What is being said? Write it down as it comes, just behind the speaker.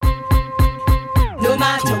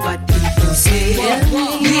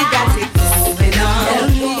We got it going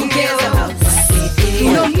on. Who cares about the city?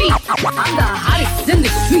 You know me, I'm the hottest in the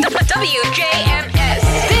street. WJMS.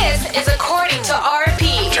 This is According to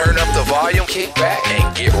RP. Turn up the volume, kick back,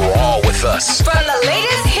 and get raw with us. From the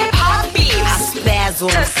latest hip-hop beats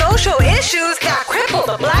to social issues that cripple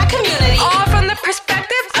the black community. All from the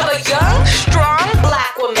perspective of a young, strong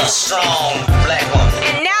black woman. A strong black woman.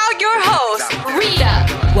 And now your host, Rita.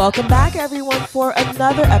 Welcome back, everyone, for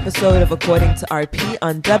another episode of According to RP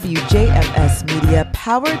on WJMS Media,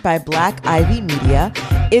 powered by Black Ivy Media.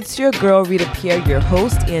 It's your girl, Rita Pierre, your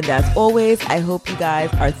host, and as always, I hope you guys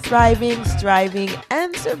are thriving, striving,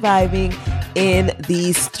 and surviving in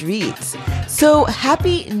these streets. So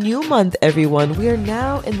happy new month, everyone. We are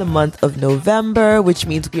now in the month of November, which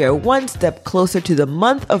means we are one step closer to the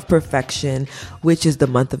month of perfection, which is the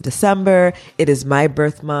month of December. It is my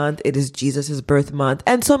birth month. It is Jesus's birth month,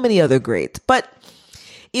 and so many other greats. But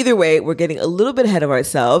either way, we're getting a little bit ahead of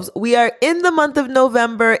ourselves. We are in the month of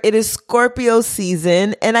November. It is Scorpio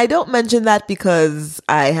season. And I don't mention that because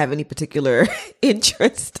I have any particular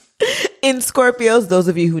interest in Scorpios. Those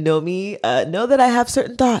of you who know me know that I have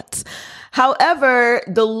certain thoughts. However,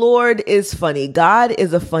 the Lord is funny. God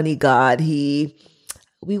is a funny God. We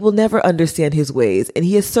will never understand his ways. And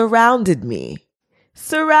he has surrounded me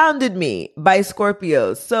by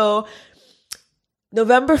Scorpios. So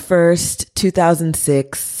November 1st,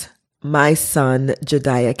 2006, my son,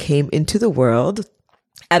 Jediah, came into the world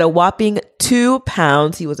at a whopping 2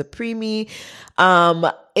 pounds. He was a preemie.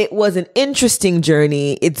 It was an interesting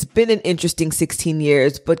journey. It's been an interesting 16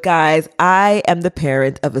 years. But guys, I am the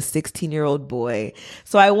parent of a 16-year-old boy.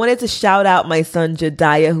 So I wanted to shout out my son,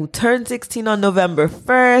 Jediah, who turned 16 on November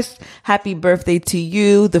 1st. Happy birthday to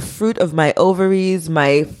you, the fruit of my ovaries,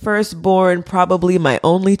 my firstborn, probably my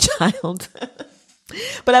only child.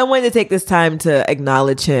 But I wanted to take this time to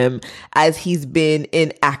acknowledge him as he's been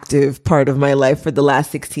an active part of my life for the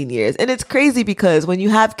last 16 years. And it's crazy because when you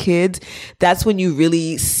have kids, that's when you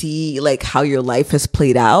really see like how your life has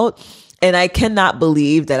played out. And I cannot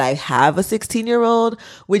believe that I have a 16-year-old,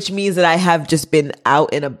 which means that I have just been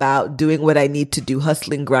out and about doing what I need to do,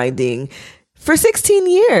 hustling, grinding for 16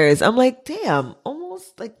 years. I'm like, damn,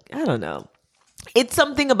 almost like, I don't know. It's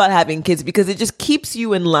something about having kids because it just keeps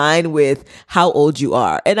you in line with how old you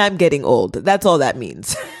are. And I'm getting old. That's all that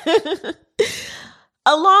means.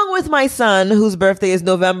 Along with my son, whose birthday is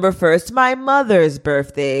November 1st, my mother's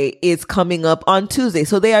birthday is coming up on Tuesday.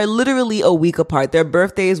 So they are literally a week apart. Their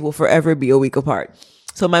birthdays will forever be a week apart.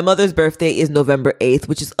 So my mother's birthday is November 8th,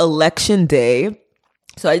 which is election day.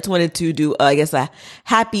 So I just wanted to do, a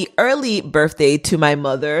happy early birthday to my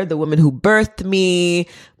mother, the woman who birthed me,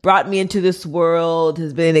 brought me into this world,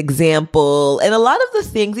 has been an example. And a lot of the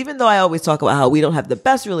things, even though I always talk about how we don't have the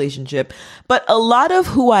best relationship, but a lot of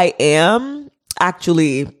who I am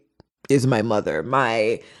actually is my mother.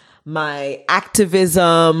 My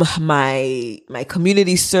activism, my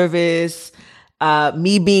community service,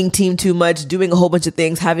 me being Team Too Much, doing a whole bunch of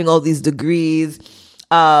things, having all these degrees.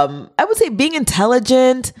 I would say being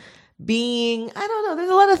intelligent, I don't know, there's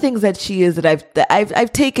a lot of things that she is that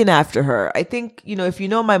I've taken after her. I think, if you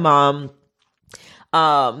know my mom,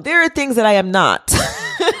 there are things that I am not,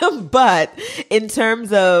 but in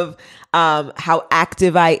terms of, how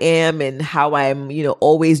active I am and how I'm,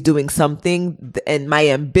 always doing something, and my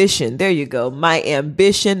ambition, there you go, my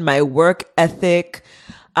ambition, my work ethic,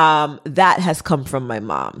 that has come from my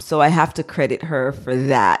mom. So I have to credit her for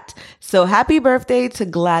that. So happy birthday to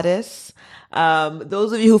Gladys.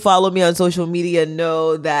 Those of you who follow me on social media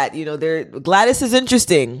know that, Gladys is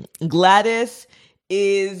interesting. Gladys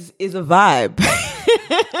is a vibe.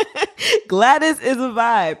 Gladys is a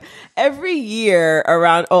vibe. Every year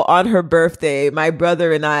on her birthday, my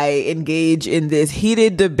brother and I engage in this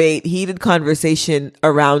heated debate, heated conversation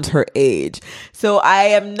around her age. So I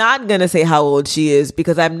am not going to say how old she is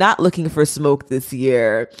because I'm not looking for smoke this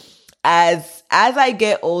year. As I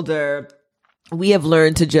get older, we have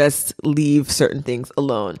learned to just leave certain things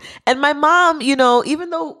alone. And my mom, even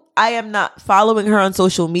though I am not following her on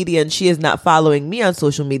social media and she is not following me on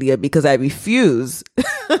social media because I refuse,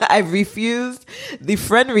 I've refused the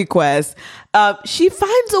friend request. She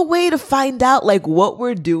finds a way to find out like what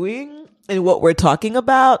we're doing and what we're talking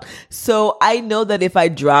about. So I know that if I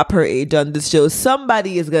drop her age on this show,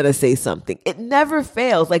 somebody is going to say something. It never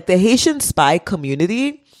fails. Like the Haitian spy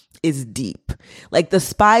community is deep. Like the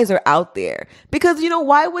spies are out there because,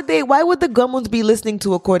 why would the Gummoons be listening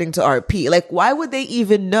to According to RP? Like, why would they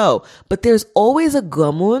even know? But there's always a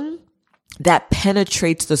Gummoon that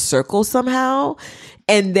penetrates the circle somehow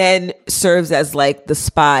and then serves as like the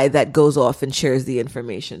spy that goes off and shares the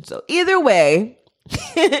information. So either way,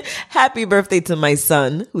 Happy birthday to my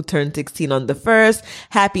son who turned 16 on the 1st.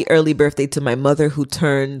 Happy early birthday to my mother who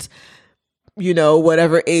turns,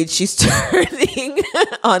 whatever age she's turning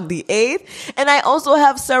on the 8th. And I also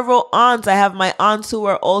have several aunts. I have my aunts who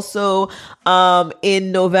are also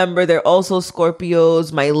in November. They're also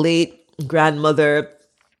Scorpios. My late grandmother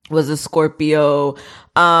was a Scorpio.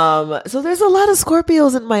 So there's a lot of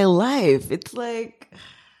Scorpios in my life. It's like,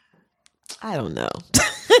 I don't know.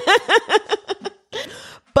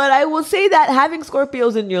 But I will say that having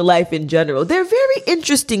Scorpios in your life in general, they're very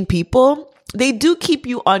interesting people. They do keep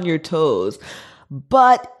you on your toes,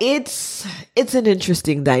 but it's an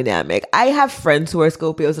interesting dynamic. I have friends who are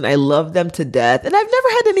Scorpios and I love them to death, and I've never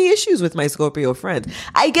had any issues with my Scorpio friends.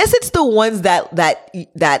 I guess it's the ones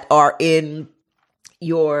that are in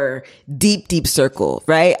your deep circle,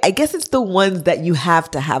 right? I guess it's the ones that you have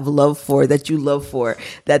to have love for, that you love for,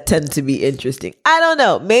 that tend to be interesting. I don't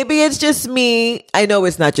know. Maybe it's just me. I know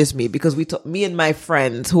it's not just me because me and my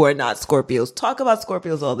friends who are not Scorpios talk about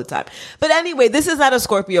Scorpios all the time. But anyway, this is not a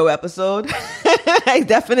Scorpio episode. I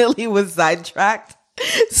definitely was sidetracked.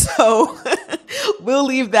 So we'll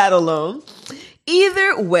leave that alone.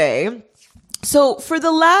 Either way, so for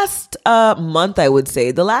the last month, I would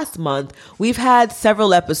say, we've had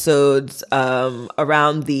several episodes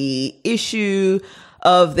around the issue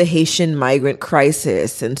of the Haitian migrant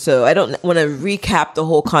crisis. And so I don't want to recap the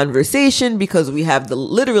whole conversation because we have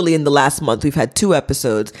literally in the last month, we've had 2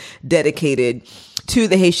 episodes dedicated to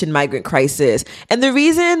the Haitian migrant crisis. And the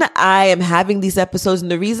reason I am having these episodes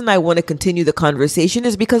and the reason I want to continue the conversation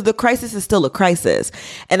is because the crisis is still a crisis.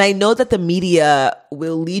 And I know that the media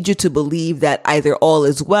will lead you to believe that either all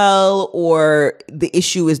is well or the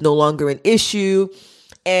issue is no longer an issue.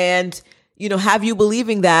 And, have you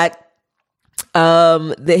believing that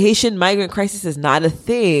the Haitian migrant crisis is not a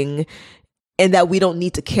thing and that we don't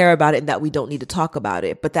need to care about it and that we don't need to talk about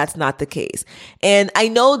it. But that's not the case. And I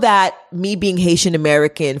know that me being Haitian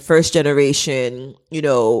American, first generation,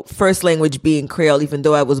 first language being Creole, even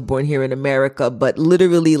though I was born here in America, but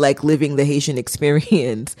literally like living the Haitian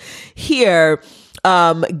experience here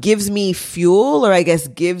gives me fuel, or I guess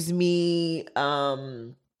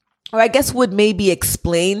would maybe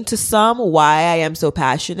explain to some why I am so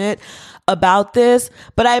passionate about this.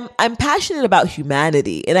 But I'm passionate about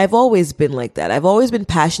humanity, and I've always been like that. I've always been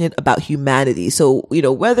passionate about humanity. So,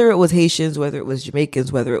 whether it was Haitians, whether it was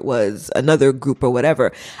Jamaicans, whether it was another group or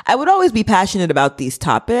whatever, I would always be passionate about these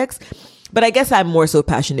topics. But I guess I'm more so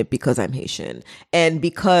passionate because I'm Haitian and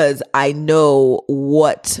because I know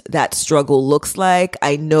what that struggle looks like.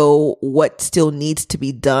 I know what still needs to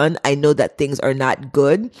be done. I know that things are not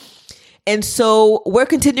good. And so we're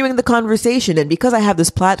continuing the conversation. And because I have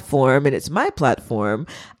this platform and it's my platform,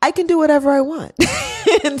 I can do whatever I want.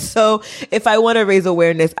 And so if I want to raise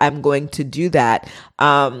awareness, I'm going to do that.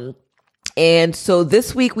 And so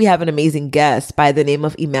this week we have an amazing guest by the name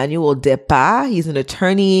of Emmanuel Depa. He's an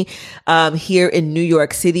attorney here in New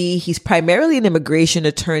York City. He's primarily an immigration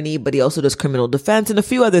attorney, but he also does criminal defense and a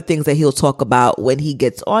few other things that he'll talk about when he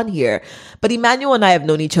gets on here. But Emmanuel and I have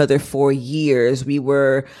known each other for years. We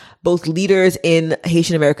were both leaders in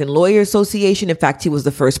Haitian American Lawyer Association. In fact, he was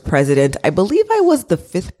the first president. I believe I was the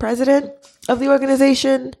 5th president of the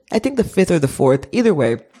organization. I think the 5th or the 4th, either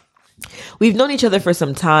way. We've known each other for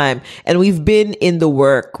some time and we've been in the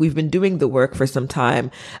work. We've been doing the work for some time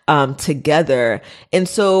together. And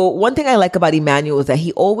so one thing I like about Emmanuel is that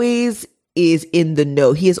he always is in the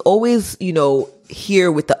know. He is always,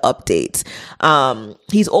 here with the updates.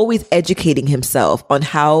 He's always educating himself on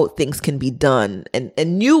how things can be done and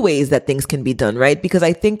new ways that things can be done, right? Because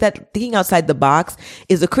I think that thinking outside the box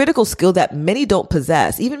is a critical skill that many don't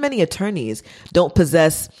possess. Even many attorneys don't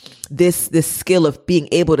possess this skill of being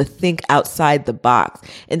able to think outside the box.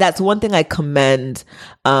 And that's one thing I commend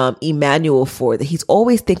Emmanuel for, that he's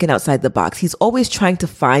always thinking outside the box. He's always trying to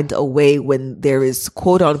find a way when there is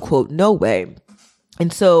quote unquote no way.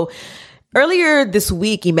 And so earlier this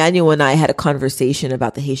week, Emmanuel and I had a conversation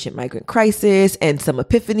about the Haitian migrant crisis and some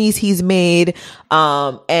epiphanies he's made,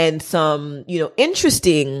 and some,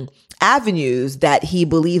 interesting avenues that he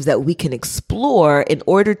believes that we can explore in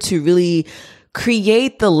order to really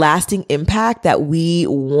create the lasting impact that we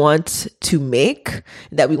want to make,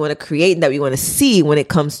 that we want to create, and that we want to see when it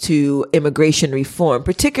comes to immigration reform,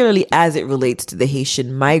 particularly as it relates to the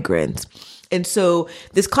Haitian migrants. And so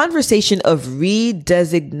this conversation of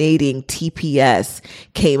redesignating TPS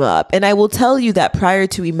came up. And I will tell you that prior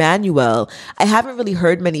to Emmanuel, I haven't really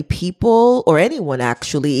heard many people or anyone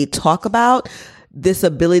actually talk about this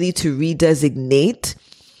ability to redesignate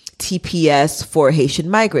TPS for Haitian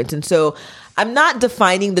migrants. And so I'm not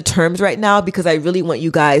defining the terms right now because I really want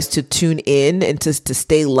you guys to tune in and to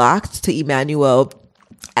stay locked to Emmanuel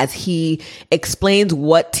as he explains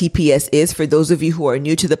what TPS is for those of you who are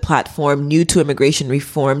new to the platform, new to immigration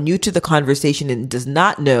reform, new to the conversation, and does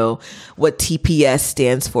not know what TPS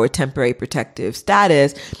stands for, temporary protective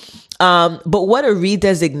status. But what a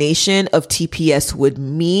redesignation of TPS would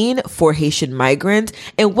mean for Haitian migrants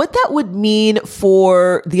and what that would mean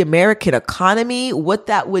for the American economy, what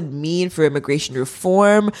that would mean for immigration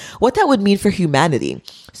reform, what that would mean for humanity.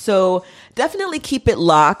 So definitely keep it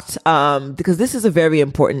locked because this is a very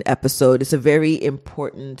important episode. It's a very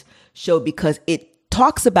important show because it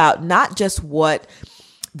talks about not just what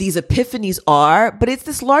these epiphanies are, but it's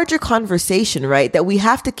this larger conversation, right, that we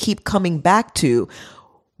have to keep coming back to.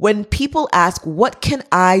 When people ask, what can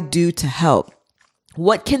I do to help?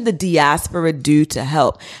 What can the diaspora do to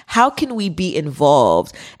help? How can we be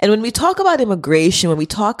involved? And when we talk about immigration, when we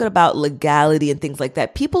talk about legality and things like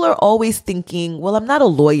that, people are always thinking, well, I'm not a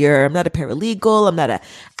lawyer. I'm not a paralegal. I'm not an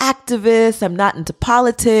activist. I'm not into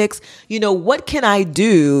politics. You know, what can I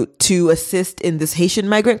do to assist in this Haitian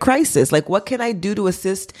migrant crisis? Like, what can I do to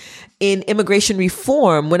assist in immigration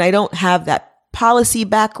reform when I don't have that policy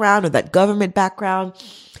background or that government background?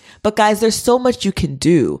 But guys, there's so much you can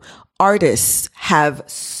do. Artists have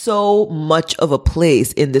so much of a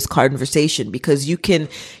place in this conversation because you can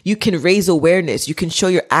raise awareness. You can show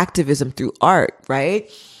your activism through art,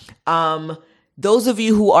 right? Those of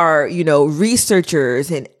you who are,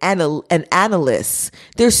 researchers and analysts,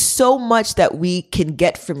 there's so much that we can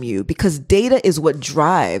get from you because data is what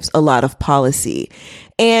drives a lot of policy.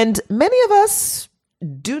 And many of us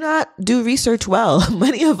do not do research well.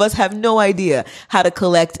 Many of us have no idea how to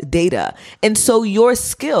collect data. And so your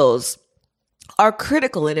skills are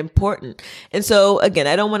critical and important. And so again,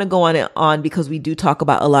 I don't want to go on and on because we do talk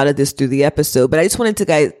about a lot of this through the episode, but I just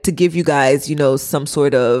wanted to give you guys, some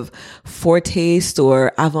sort of foretaste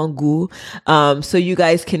or avant-goût, so you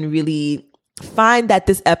guys can really find that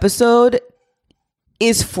this episode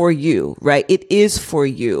is for you, right? It is for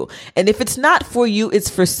you. And if it's not for you, it's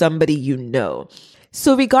for somebody you know.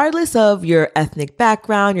 So regardless of your ethnic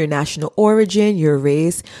background, your national origin, your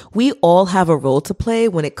race, we all have a role to play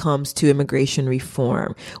when it comes to immigration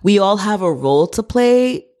reform. We all have a role to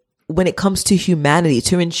play when it comes to humanity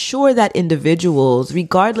to ensure that individuals,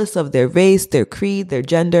 regardless of their race, their creed, their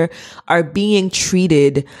gender, are being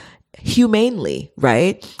treated humanely,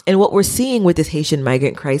 right? And what we're seeing with this Haitian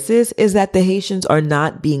migrant crisis is that the Haitians are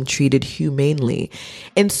not being treated humanely.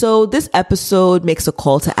 And so this episode makes a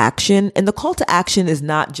call to action. And the call to action is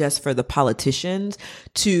not just for the politicians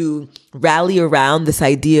to rally around this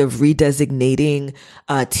idea of redesignating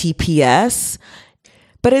TPS,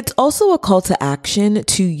 but it's also a call to action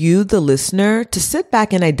to you, the listener, to sit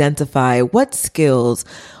back and identify what skills,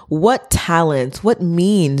 what talents, what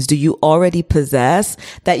means do you already possess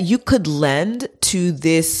that you could lend to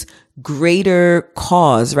this greater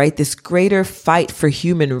cause, right? This greater fight for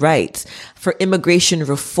human rights, for immigration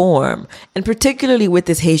reform, and particularly with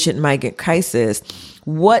this Haitian migrant crisis.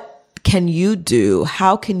 What can you do?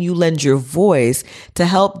 How can you lend your voice to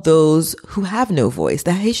help those who have no voice?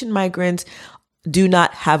 The Haitian migrants do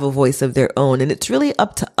not have a voice of their own. And it's really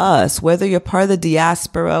up to us, whether you're part of the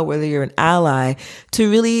diaspora, whether you're an ally, to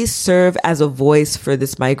really serve as a voice for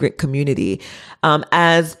this migrant community.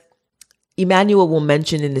 As Emmanuel will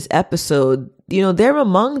mention in this episode, they're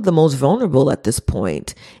among the most vulnerable at this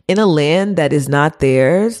point in a land that is not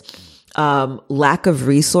theirs. Lack of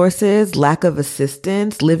resources, lack of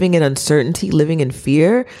assistance, living in uncertainty, living in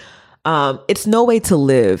fear. It's no way to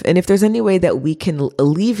live. And if there's any way that we can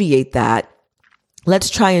alleviate that,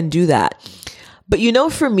 let's try and do that. But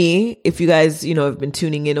for me, if you guys, have been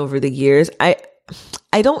tuning in over the years, I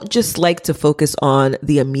don't just like to focus on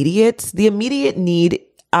the immediate. The immediate need,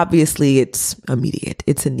 obviously it's immediate.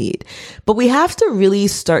 It's a need. But we have to really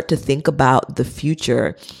start to think about the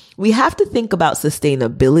future. We have to think about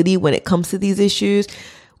sustainability when it comes to these issues.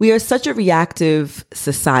 We are such a reactive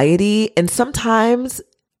society, and sometimes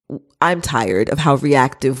I'm tired of how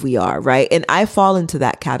reactive we are, right? And I fall into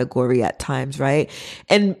that category at times, right?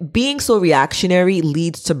 And being so reactionary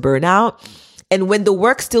leads to burnout. And when the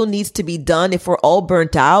work still needs to be done, if we're all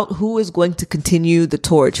burnt out, who is going to continue the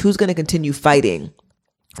torch? Who's going to continue fighting,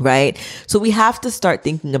 right? So we have to start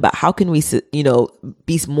thinking about how can we,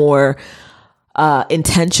 be more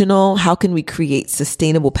intentional? How can we create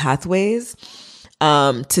sustainable pathways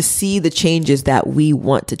to see the changes that we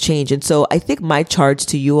want to change? And so I think my charge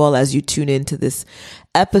to you all as you tune into this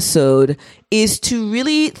episode is to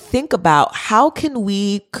really think about how can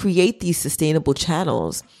we create these sustainable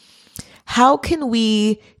channels? how can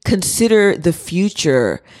we consider the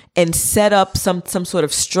future and set up some sort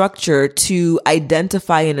of structure to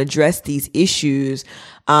identify and address these issues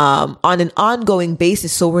on an ongoing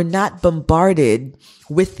basis, so we're not bombarded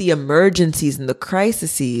with the emergencies and the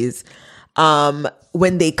crises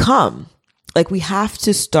when they come? Like, we have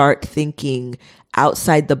to start thinking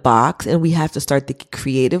outside the box, and we have to start thinking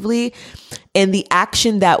creatively. And the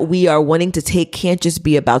action that we are wanting to take can't just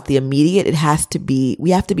be about the immediate. We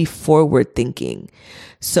have to be forward thinking.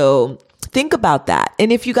 So think about that.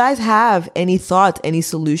 And if you guys have any thoughts, any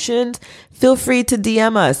solutions, feel free to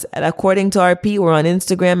DM us at According to RP. We're on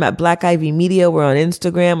Instagram at Black Ivy Media. We're on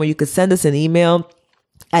Instagram, or you could send us an email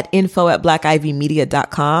at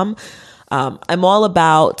info@blackivymedia.com. I'm all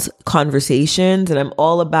about conversations, and I'm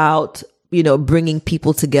all about, bringing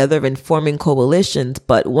people together and forming coalitions.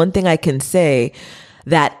 But one thing I can say,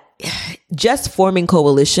 that just forming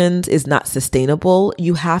coalitions is not sustainable.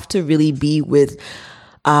 You have to really be with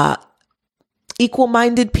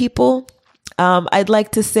equal-minded people, I'd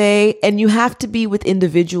like to say, and you have to be with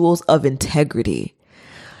individuals of integrity.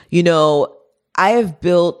 I have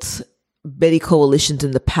built many coalitions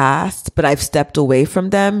in the past, but I've stepped away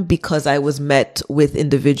from them because I was met with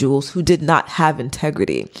individuals who did not have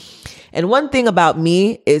integrity. And one thing about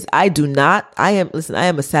me is I am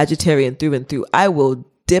a Sagittarian through and through. I will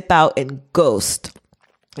dip out and ghost.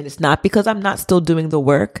 And it's not because I'm not still doing the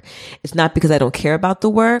work. It's not because I don't care about the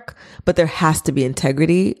work, but there has to be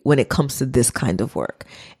integrity when it comes to this kind of work.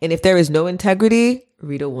 And if there is no integrity,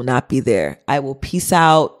 Rita will not be there. I will peace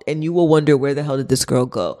out, and you will wonder, where the hell did this girl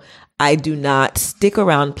go? I do not stick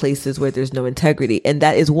around places where there's no integrity. And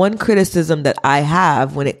that is one criticism that I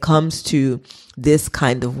have when it comes to this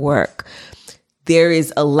kind of work. There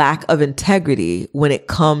is a lack of integrity when it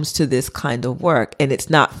comes to this kind of work. And it's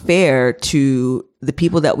not fair to the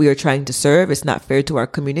people that we are trying to serve. It's not fair to our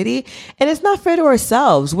community. And it's not fair to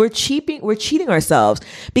ourselves. We're cheating ourselves,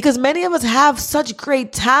 because many of us have such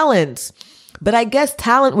great talents. But I guess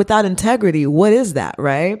talent without integrity, what is that,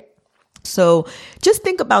 right? So just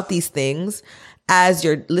think about these things as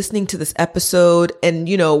you're listening to this episode. And,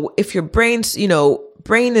 if your brain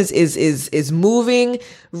is moving,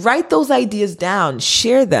 write those ideas down,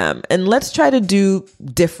 share them, and let's try to do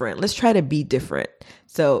different. Let's try to be different.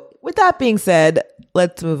 So with that being said,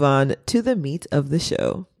 let's move on to the meat of the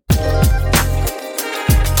show.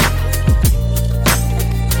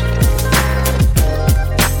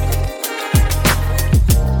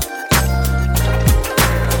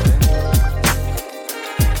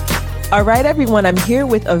 All right, everyone, I'm here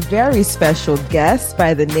with a very special guest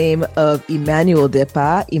by the name of Emmanuel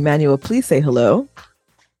Depa. Emmanuel, please say hello.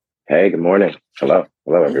 Hey, good morning. Hello,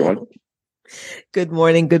 everyone. Good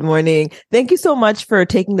morning. Good morning. Thank you so much for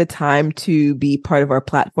taking the time to be part of our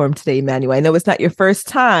platform today, Emmanuel. I know it's not your first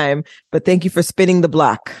time, but thank you for spinning the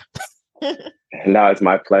block. No, it's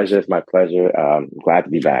my pleasure. It's my pleasure. Glad to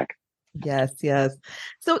be back. Yes.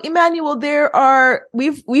 So, Emmanuel,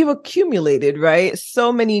 we've accumulated, right,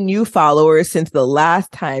 so many new followers since the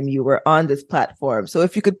last time you were on this platform. So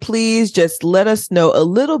if you could please just let us know a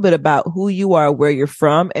little bit about who you are, where you're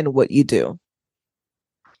from, and what you do.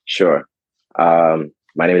 Sure. My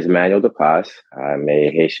name is Emmanuel Depa. I'm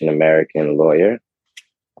a Haitian American lawyer.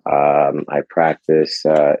 I practice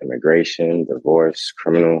immigration, divorce,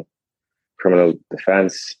 criminal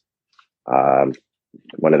defense.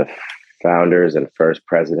 One of the founders and first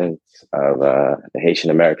president of the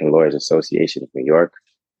Haitian American Lawyers Association of New York.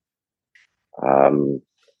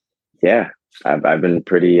 I've been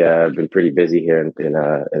pretty busy here in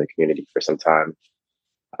the community for some time.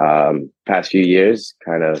 Past few years,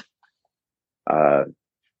 kind of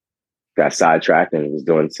got sidetracked and was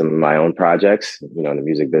doing some of my own projects, in the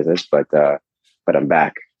music business. But I'm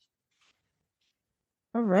back.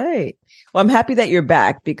 All right. Well, I'm happy that you're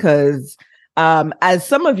back, because as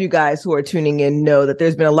some of you guys who are tuning in know, that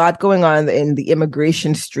there's been a lot going on in the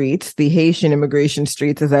immigration streets, the Haitian immigration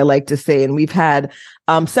streets, as I like to say. And we've had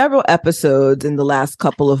several episodes in the last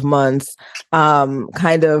couple of months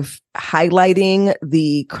kind of highlighting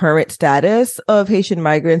the current status of Haitian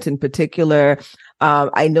migrants in particular.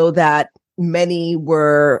 I know that many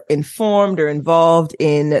were informed or involved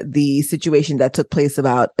in the situation that took place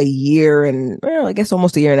about a year and, I guess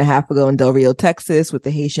almost a year and a half ago in Del Rio, Texas, with the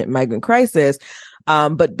Haitian migrant crisis.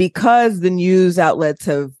 But because the news outlets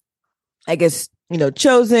have, I guess,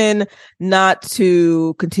 chosen not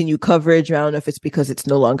to continue coverage, I don't know if it's because it's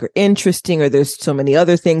no longer interesting or there's so many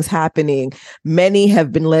other things happening. Many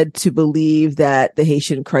have been led to believe that the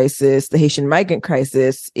Haitian migrant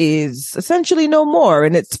crisis is essentially no more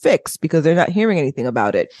and it's fixed because they're not hearing anything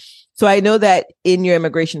about it. So I know that in your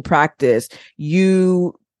immigration practice,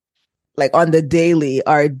 you like on the daily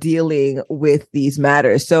are dealing with these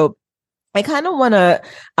matters. So I kind of want to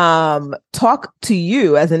talk to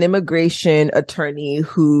you as an immigration attorney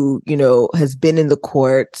who, you know, has been in the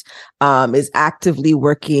courts, is actively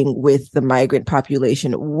working with the migrant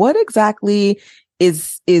population. What exactly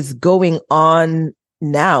is going on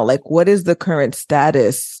now? Like, what is the current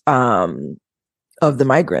status of the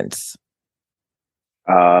migrants?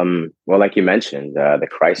 Well, like you mentioned, the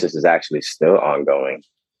crisis is actually still ongoing,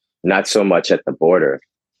 not so much at the border,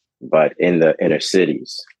 but in the inner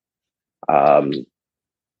cities.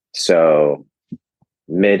 So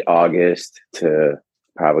mid-August to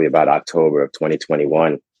probably about October of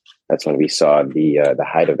 2021, that's when we saw the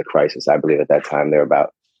height of the crisis. I believe at that time there were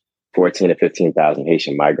about 14 to 15,000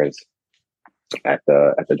 Haitian migrants at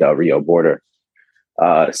the Del Rio border.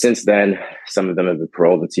 Since then, some of them have been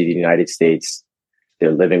paroled into the United States.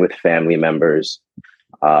 They're living with family members,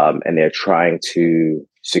 and they're trying to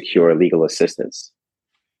secure legal assistance.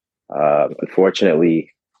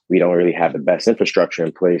 Unfortunately, we don't really have the best infrastructure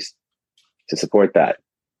in place to support that.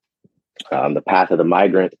 The path of the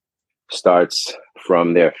migrant starts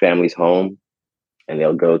from their family's home, and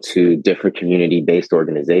they'll go to different community-based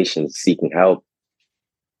organizations seeking help.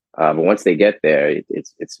 But once they get there,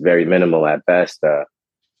 it's very minimal at best.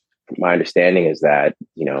 My understanding is that,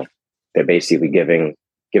 you know, they're basically given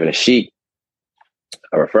a sheet,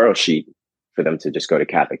 a referral sheet, for them to just go to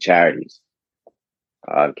Catholic Charities.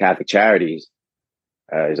 Catholic Charities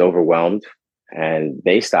is overwhelmed, and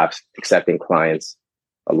they stopped accepting clients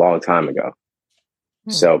a long time ago.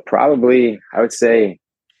 So probably, I would say,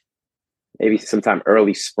 maybe sometime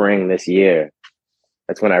early spring this year,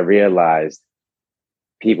 that's when I realized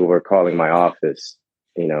people were calling my office,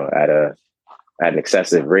 you know, at an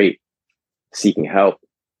excessive rate, seeking help.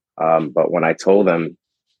 But when I told them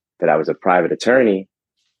that I was a private attorney,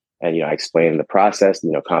 and, you know, I explained the process,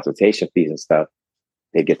 you know, consultation fees and stuff,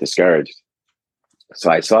 they'd get discouraged.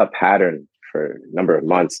 So I saw a pattern for a number of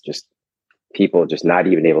months, just people just not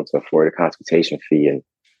even able to afford a consultation fee. And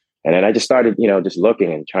then I just started, you know, just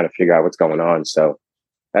looking and trying to figure out what's going on. So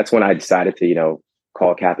that's when I decided to, you know,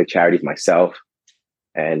 call Catholic Charities myself.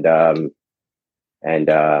 And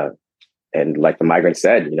like the migrant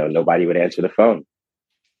said, you know, nobody would answer the phone.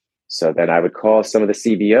 So then I would call some of the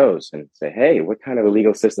CBOs and say, hey, what kind of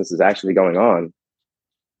legal assistance is actually going on?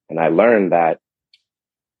 And I learned that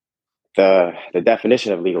the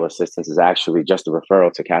definition of legal assistance is actually just a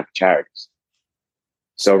referral to Catholic Charities.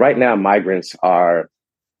 So right now, migrants are,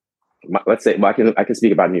 let's say, well, I can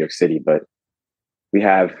speak about New York City, but we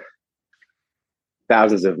have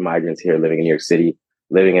thousands of migrants here living in New York City,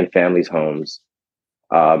 living in families' homes,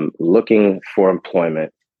 looking for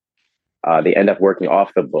employment. They end up working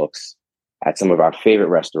off the books at some of our favorite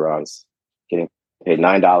restaurants, getting paid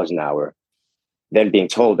 $9 an hour, then being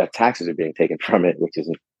told that taxes are being taken from it, which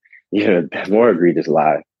is, you know, a more egregious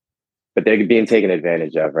lie. But they're being taken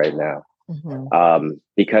advantage of right now.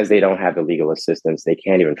 Because they don't have the legal assistance. They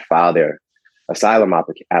can't even file their asylum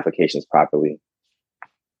applications properly.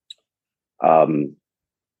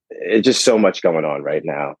 It's just so much going on right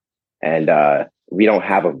now. And we don't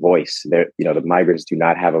have a voice. There, you know, the migrants do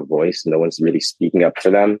not have a voice. No one's really speaking up for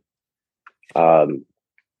them.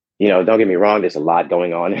 You know, don't get me wrong, there's a lot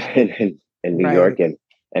going on in New York and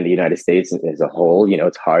the United States as a whole. You know,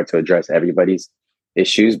 it's hard to address everybody's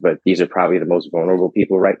issues, but these are probably the most vulnerable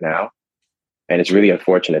people right now. And it's really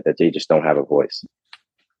unfortunate that they just don't have a voice.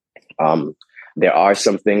 There are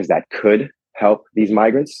some things that could help these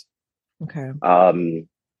migrants. Okay.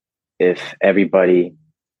 If everybody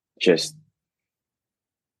just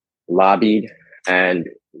lobbied and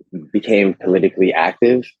became politically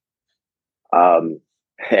active. And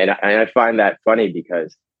I find that funny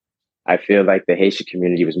because I feel like the Haitian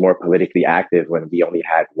community was more politically active when we only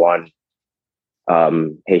had one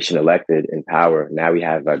Haitian elected in power. Now we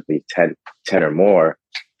have, I believe, 10 or more.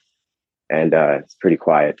 And it's pretty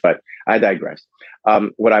quiet, but I digress.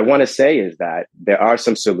 What I want to say is that there are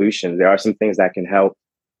some solutions. There are some things that can help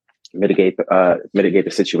mitigate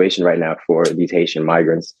the situation right now for these Haitian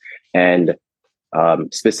migrants, and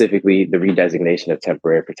specifically the redesignation of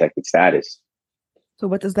temporary protected status. So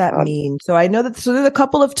what does that mean? So I know that, so there's a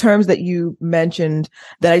couple of terms that you mentioned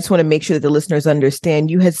that I just want to make sure that the listeners understand.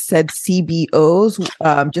 You had said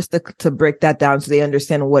CBOs, just to break that down so they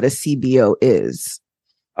understand what a CBO is.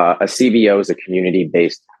 A CBO is a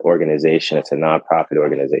community-based organization. It's a nonprofit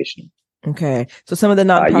organization. Okay. So some of the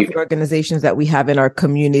nonprofit organizations that we have in our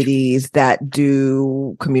communities that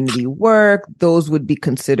do community work, those would be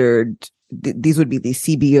considered, these would be the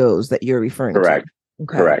CBOs that you're referring to.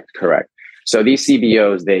 Okay. Correct. So these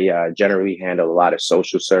CBOs, they generally handle a lot of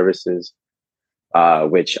social services.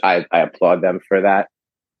 which I applaud them for that.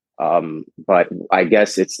 But I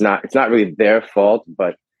guess it's not really their fault,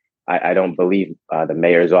 but I don't believe the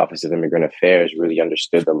mayor's office of immigrant affairs really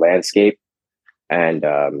understood the landscape, and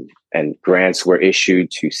grants were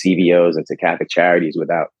issued to CBOs and to Catholic charities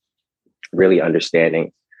without really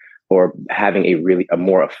understanding or having a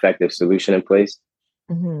more effective solution in place.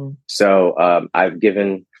 Mm-hmm. So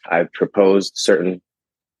I've proposed certain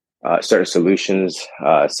solutions,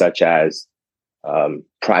 such as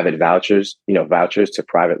private vouchers, vouchers to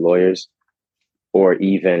private lawyers, or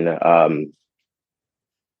even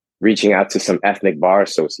reaching out to some ethnic bar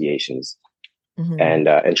associations, mm-hmm. and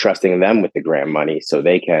entrusting them with the grant money so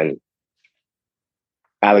they can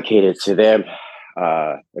allocate it to their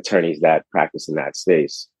attorneys that practice in that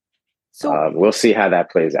space. So we'll see how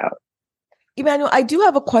that plays out. Emmanuel, I do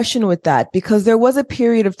have a question with that, because there was a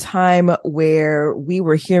period of time where we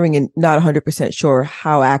were hearing, and not 100% sure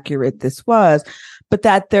how accurate this was, but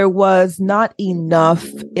that there was not enough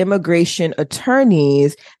immigration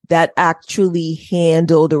attorneys that actually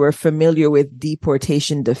handled or were familiar with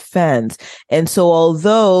deportation defense. And so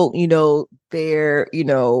although, there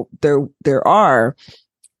are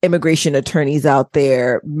immigration attorneys out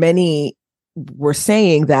there, many were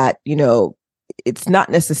saying that, it's not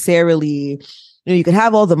necessarily, you could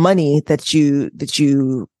have all the money that you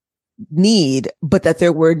need, but that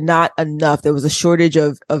there were not enough. There was a shortage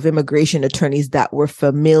of immigration attorneys that were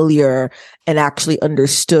familiar and actually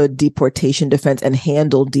understood deportation defense and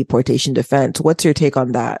handled deportation defense. What's your take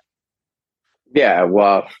on that? Yeah,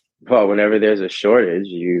 well, whenever there's a shortage,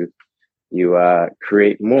 you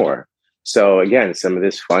create more. So again, some of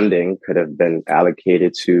this funding could have been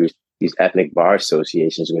allocated to these ethnic bar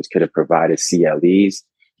associations, which could have provided CLEs,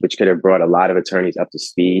 which could have brought a lot of attorneys up to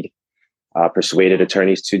speed, persuaded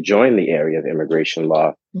attorneys to join the area of immigration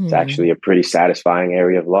law. Mm. It's actually a pretty satisfying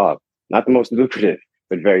area of law. Not the most lucrative,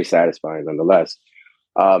 but very satisfying nonetheless.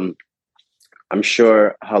 I'm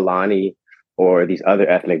sure Halani or these other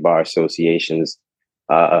ethnic bar associations,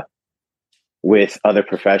 with other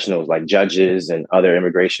professionals like judges and other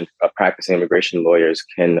practicing immigration lawyers,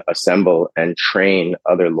 can assemble and train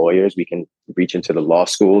other lawyers. We can reach into the law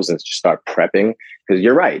schools and just start prepping, because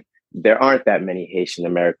you're right. There aren't that many Haitian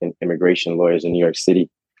American immigration lawyers in New York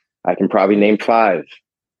City. I can probably name 5.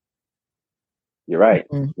 You're right.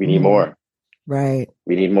 Mm-hmm. We need more. Right.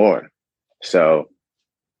 We need more. So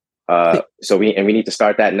we need to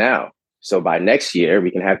start that now. So by next year,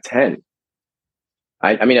 we can have 10.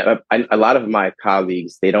 I mean, a lot of my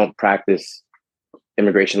colleagues, they don't practice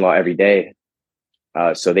immigration law every day.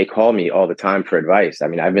 So they call me all the time for advice. I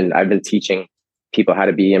mean, I've been teaching people how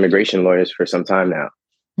to be immigration lawyers for some time now.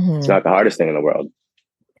 Mm-hmm. It's not the hardest thing in the world.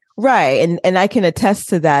 Right. And I can attest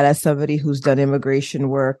to that as somebody who's done immigration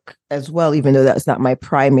work as well, even though that's not my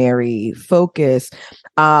primary focus.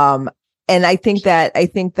 And I think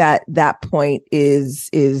that point is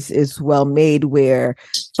well made, where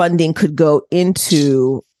funding could go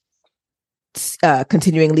into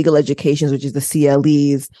continuing legal educations, which is the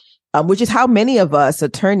CLEs, which is how many of us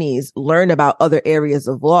attorneys learn about other areas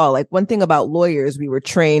of law. Like, one thing about lawyers, we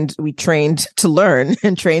trained to learn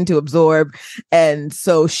and trained to absorb. And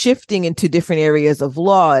so shifting into different areas of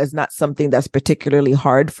law is not something that's particularly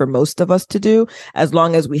hard for most of us to do, as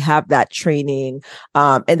long as we have that training.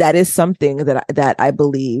 And that is something that I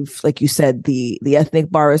believe, like you said, the ethnic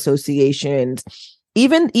bar associations,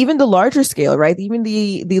 even the larger scale, right? Even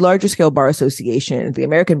the larger scale bar associations, the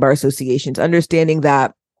American bar associations, understanding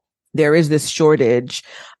that there is this shortage,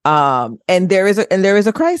 and there is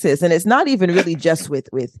a crisis, and it's not even really just with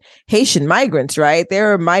Haitian migrants, right?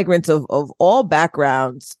 There are migrants of all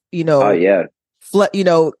backgrounds, entering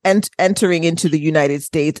into the United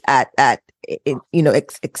States at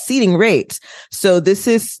exceeding rates. So this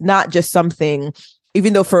is not just something,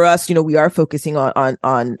 even though for us, we are focusing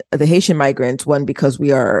on the Haitian migrants, one, because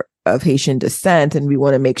we are of Haitian descent and we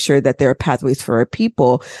want to make sure that there are pathways for our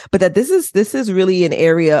people, but that this is really an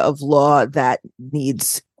area of law that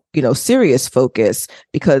needs, serious focus,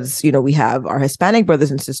 because, we have our Hispanic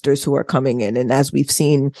brothers and sisters who are coming in. And as we've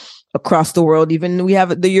seen across the world, even we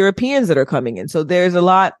have the Europeans that are coming in. So there's a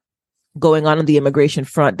lot going on the immigration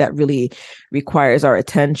front that really requires our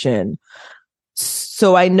attention.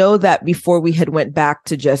 So I know that before we had went back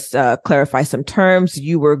to just clarify some terms,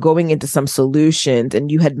 you were going into some solutions, and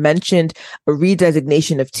you had mentioned a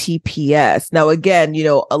redesignation of TPS. Now, again,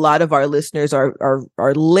 a lot of our listeners are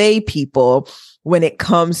lay people when it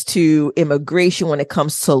comes to immigration, when it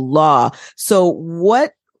comes to law. So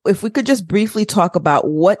if we could just briefly talk about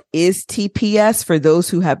what is TPS for those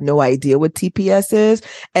who have no idea what TPS is,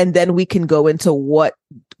 and then we can go into what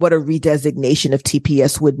what a redesignation of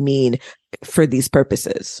TPS would mean for these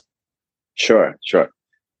purposes? Sure.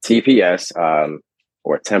 TPS,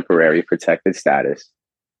 or temporary protected status,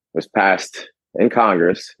 was passed in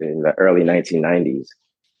Congress in the early 1990s.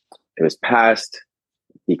 It was passed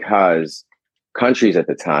because countries at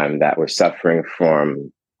the time that were suffering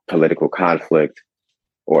from political conflict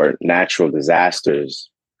or natural disasters,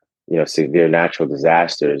 severe natural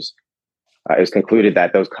disasters, it was concluded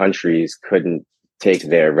that those countries couldn't take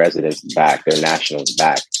their residents back, their nationals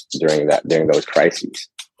back during those crises.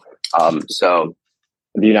 So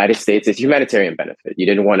the United States is humanitarian benefit. You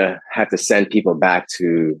didn't want to have to send people back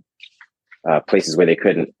to places where they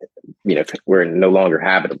couldn't, were no longer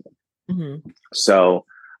habitable. Mm-hmm. So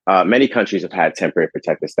many countries have had temporary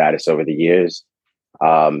protected status over the years.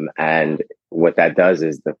 And what that does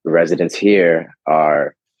is the residents here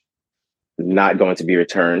are not going to be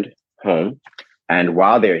returned home. And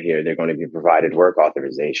while they're here, they're going to be provided work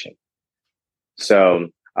authorization. So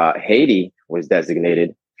Haiti was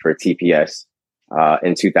designated for TPS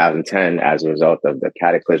in 2010 as a result of the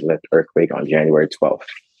cataclysmic earthquake on January 12th.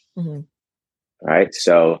 Mm-hmm. Right.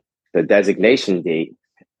 So the designation date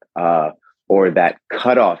or that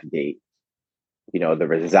cutoff date, the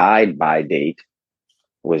reside by date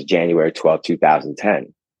was January 12th,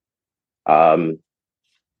 2010.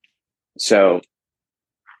 So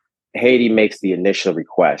Haiti makes the initial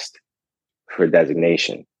request for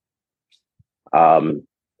designation. A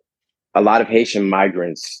lot of Haitian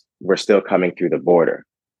migrants were still coming through the border.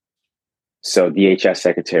 So DHS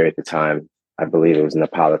Secretary at the time, I believe it was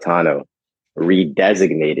Napolitano,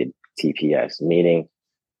 redesignated TPS, meaning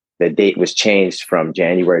the date was changed from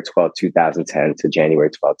January 12, 2010 to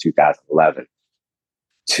January 12, 2011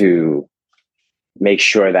 to make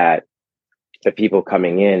sure that the people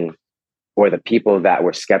coming in or the people that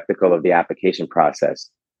were skeptical of the application process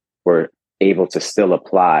were able to still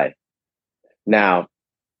apply. Now,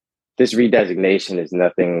 this redesignation is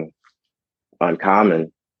nothing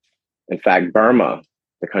uncommon. In fact, Burma,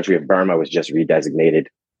 the country of Burma, was just redesignated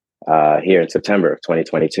here in September of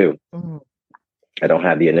 2022. Mm-hmm. I don't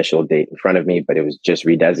have the initial date in front of me, but it was just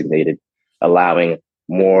redesignated, allowing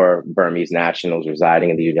more Burmese nationals residing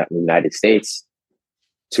in the United States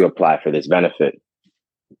to apply for this benefit.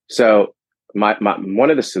 So one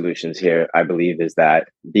of the solutions here, I believe, is that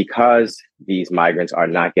because these migrants are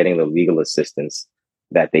not getting the legal assistance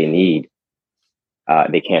that they need,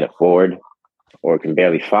 they can't afford or can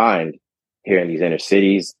barely find here in these inner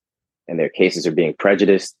cities, and their cases are being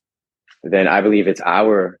prejudiced, then I believe it's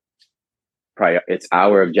our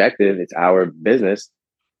objective, it's our business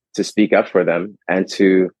to speak up for them and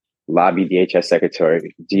to lobby DHS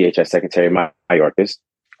Secretary Mayorkas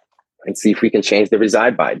and see if we can change the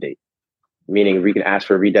reside by date, meaning we can ask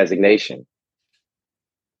for redesignation.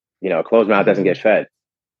 A closed mouth doesn't get fed.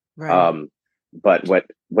 Right. But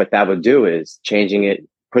what that would do is changing it,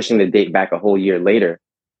 pushing the date back a whole year later,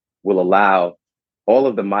 will allow all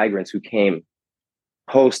of the migrants who came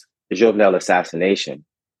post Jovenel assassination.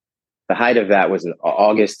 The height of that was in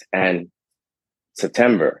August and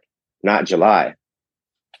September, not July.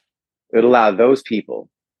 It would allow those people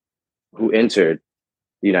who entered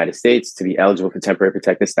the United States to be eligible for temporary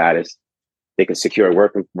protected status. They can secure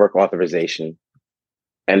work authorization,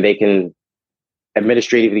 and they can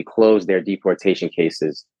administratively close their deportation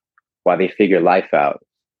cases while they figure life out,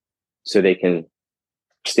 so they can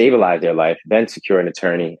stabilize their life, then secure an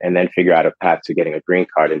attorney, and then figure out a path to getting a green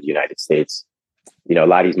card in the United States. A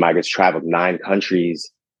lot of these migrants traveled 9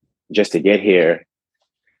 countries just to get here.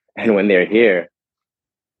 And when they're here,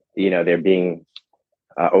 they're being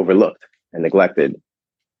overlooked and neglected.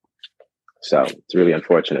 So it's really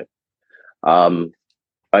unfortunate.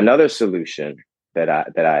 Another solution that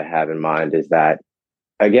I have in mind is that,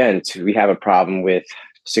 again, we have a problem with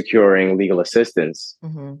securing legal assistance.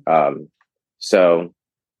 Mm-hmm. So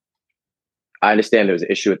I understand there's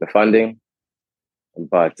an issue with the funding,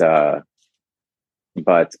 but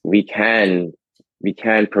we can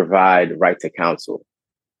provide right to counsel.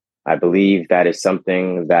 I believe that is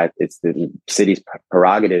something that it's the city's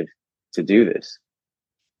prerogative to do this.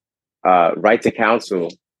 Right to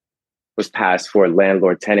counsel was passed for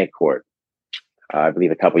landlord-tenant court, I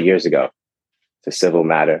believe a couple of years ago. It's a civil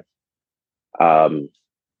matter.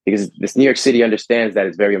 Because this New York City understands that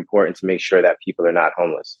it's very important to make sure that people are not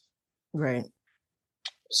homeless. Right.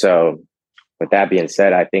 So with that being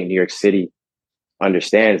said, I think New York City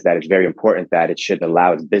understands that it's very important that it shouldn't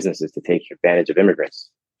allow its businesses to take advantage of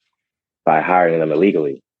immigrants by hiring them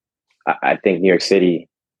illegally. I think New York City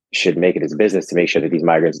should make it its business to make sure that these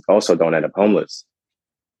migrants also don't end up homeless.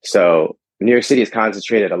 So New York City has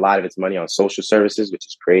concentrated a lot of its money on social services, which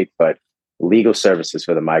is great, but legal services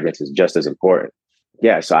for the migrants is just as important.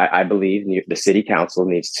 Yeah, so I believe the city council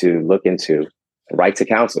needs to look into right to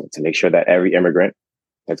counsel to make sure that every immigrant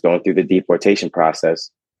that's going through the deportation process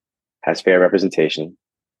has fair representation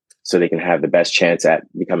so they can have the best chance at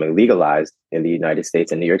becoming legalized in the United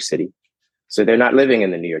States and New York City. So they're not living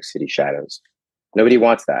in the New York City shadows. Nobody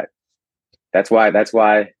wants that. That's why,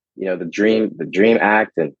 the Dream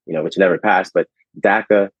Act, and, which never passed, but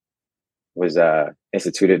DACA was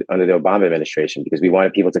instituted under the Obama administration because we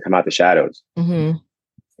wanted people to come out the shadows. Mm-hmm.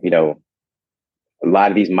 A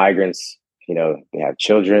lot of these migrants, they have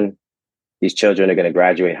children. These children are going to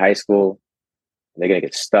graduate high school. They're going to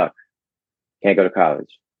get stuck. Can't go to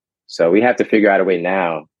college. So we have to figure out a way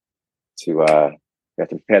now to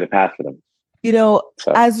prepare the path for them.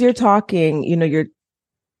 As you're talking,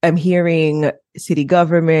 I'm hearing city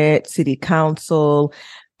government, city council.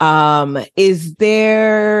 Is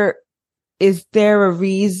there a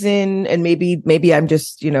reason, and maybe I'm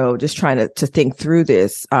just trying to think through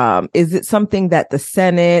this. Is it something that the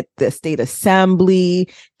Senate, the state assembly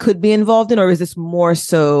could be involved in, or is this more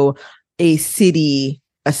so a city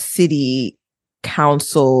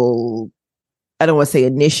council? I don't want to say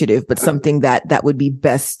initiative, but something that would be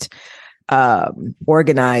best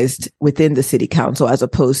organized within the city council as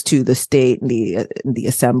opposed to the state and the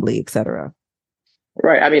assembly, et cetera.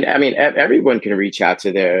 Right. I mean, everyone can reach out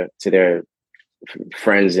to their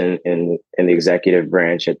friends in the executive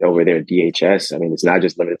branch over there at DHS. I mean, it's not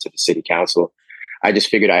just limited to the city council. I just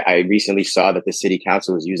figured I recently saw that the city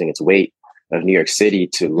council was using its weight of New York City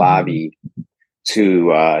to lobby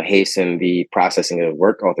to hasten the processing of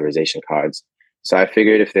work authorization cards. So I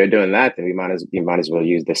figured if they're doing that, then we might as well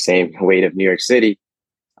use the same weight of New York City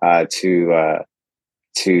to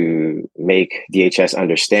make DHS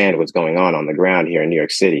understand what's going on the ground here in New York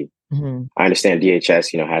City. Mm-hmm. I understand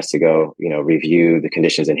DHS, has to go, review the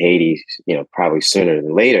conditions in Haiti, probably sooner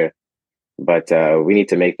than later. But we need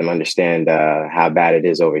to make them understand how bad it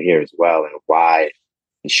is over here as well, and why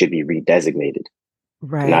it should be redesignated,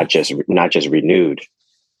 right? Not just renewed,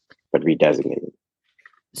 but redesignated.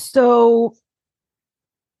 So,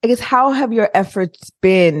 I guess, how have your efforts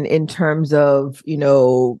been in terms of,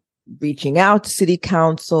 reaching out to city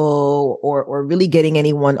council or really getting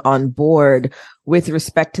anyone on board with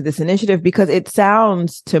respect to this initiative? Because it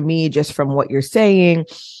sounds to me, just from what you're saying,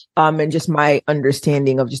 and just my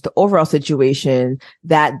understanding of just the overall situation,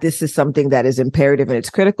 that this is something that is imperative and it's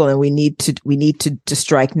critical, and we need to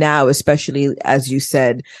strike now, especially, as you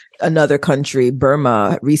said, another country,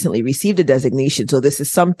 Burma, recently received a designation. So this is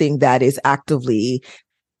something that is actively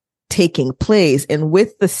taking place. And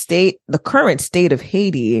with the current state of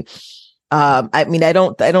Haiti, I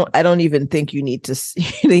don't even think they need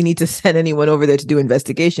to send anyone over there to do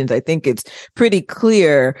investigations. I think it's pretty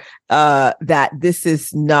clear that this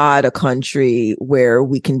is not a country where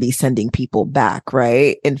we can be sending people back,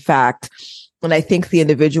 right? In fact, when I think the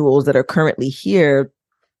individuals that are currently here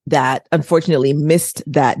that unfortunately missed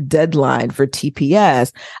that deadline for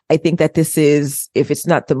TPS, I think that this is, if it's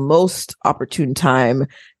not the most opportune time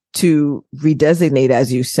to redesignate,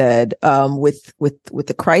 as you said, with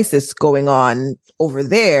the crisis going on over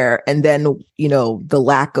there, and then the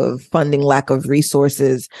lack of funding, lack of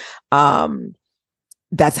resources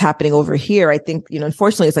that's happening over here. I think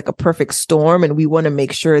unfortunately it's like a perfect storm, and we want to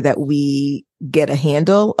make sure that we get a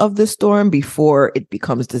handle of the storm before it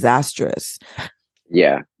becomes disastrous.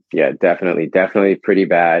 Yeah, definitely pretty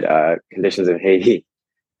bad. Conditions in Haiti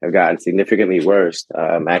have gotten significantly worse.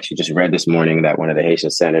 I actually just read this morning that one of the Haitian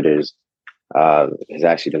senators has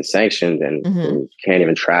actually been sanctioned and can't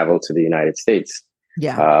even travel to the United States.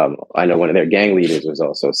 Yeah, I know one of their gang leaders was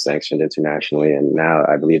also sanctioned internationally, and now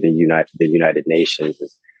I believe the United Nations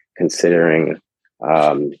is considering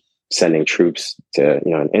sending troops to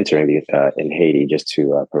and entering in Haiti just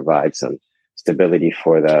to provide some stability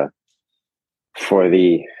for the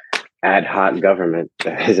ad hoc government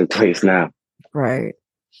that is in place now. Right.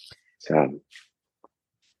 So,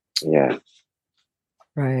 yeah.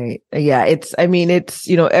 Right. Yeah. It's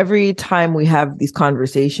every time we have these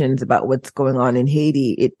conversations about what's going on in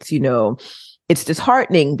Haiti, it's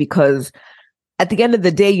disheartening, because at the end of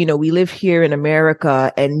the day, we live here in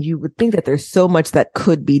America, and you would think that there's so much that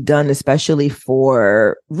could be done, especially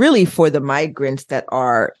for the migrants that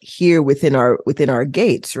are here within our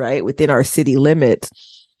gates, right? Within our city limits.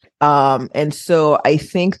 And so I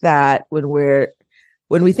think that when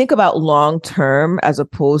we think about long term, as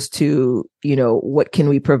opposed to, what can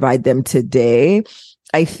we provide them today,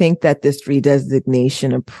 I think that this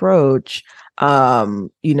redesignation approach,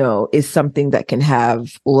 is something that can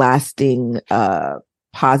have lasting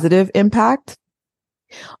positive impact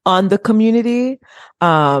on the community.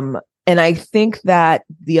 And I think that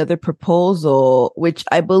the other proposal, which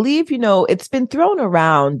I believe, it's been thrown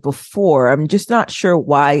around before, I'm just not sure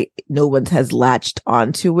why no one has latched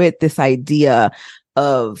onto it, this idea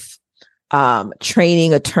of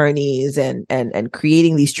training attorneys and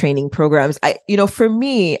creating these training programs. For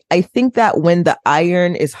me, I think that when the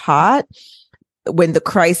iron is hot, when the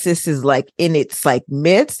crisis is like in its like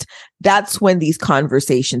midst, that's when these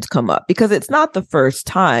conversations come up, because it's not the first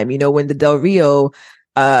time. When the Del Rio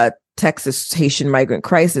Texas Haitian migrant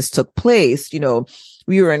crisis took place,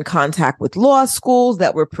 we were in contact with law schools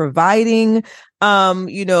that were providing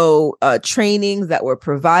trainings, that were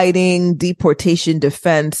providing deportation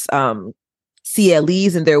defense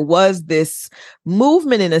CLEs. And there was this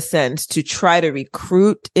movement, in a sense, to try to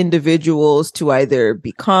recruit individuals to either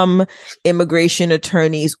become immigration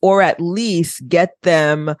attorneys or at least get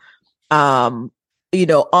them,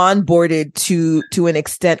 onboarded to an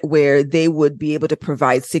extent where they would be able to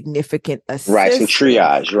provide significant assistance. Right. Some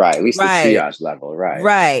triage. Right. At least the triage level. Right.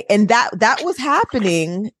 Right. And that was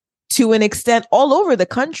happening to an extent all over the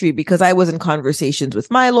country, because I was in conversations with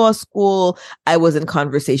my law school. I was in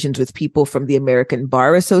conversations with people from the American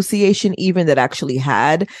Bar Association, even, that actually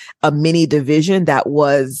had a mini division that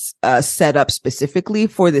was set up specifically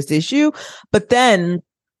for this issue. But then,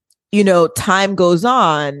 time goes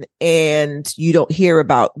on and you don't hear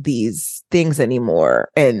about these things anymore.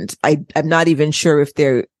 And I'm not even sure if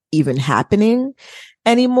they're even happening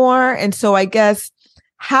anymore. And so I guess,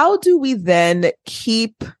 how do we then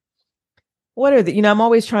keep, I'm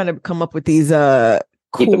always trying to come up with these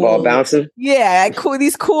keep the ball bouncing. Yeah,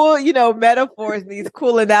 these cool, metaphors, these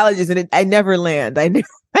cool analogies, and I never land. I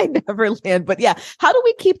never land. But yeah, how do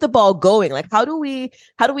we keep the ball going? Like, how do we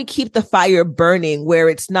keep the fire burning, where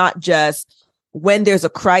it's not just when there's a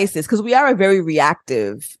crisis? Because we are a very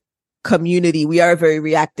reactive community. We are a very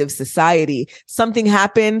reactive society. Something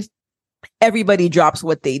happens, everybody drops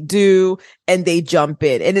what they do and they jump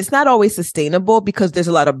in. And it's not always sustainable, because there's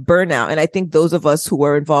a lot of burnout. And I think those of us who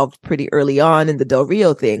were involved pretty early on in the Del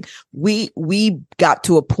Rio thing, we got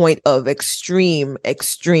to a point of extreme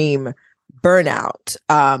burnout,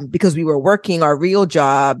 because we were working our real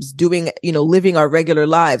jobs, doing, living our regular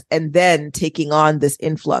lives, and then taking on this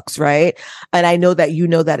influx, right? And I know that you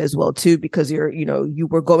know that as well too, because you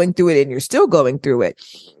were going through it and you're still going through it.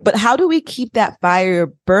 But how do we keep that fire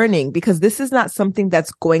burning? Because this is not something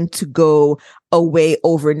that's going to go away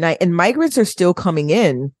overnight. And migrants are still coming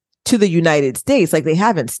in to the United States, like they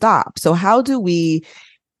haven't stopped. So how do we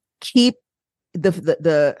keep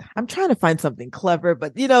the I'm trying to find something clever,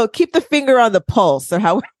 but keep the finger on the pulse, or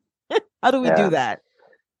how do we do that?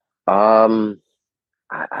 I'm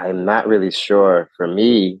not really sure. For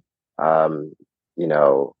me, I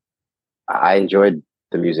enjoyed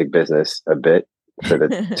the music business a bit for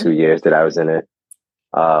the 2 years that I was in it.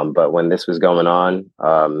 But when this was going on,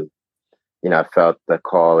 I felt the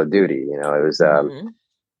call of duty. It was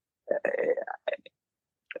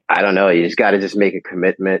I don't know. You just got to just make a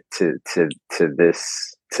commitment to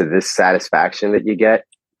this satisfaction that you get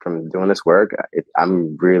from doing this work.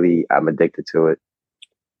 I'm addicted to it.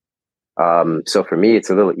 So for me, it's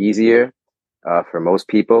a little easier. For most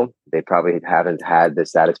people, they probably haven't had the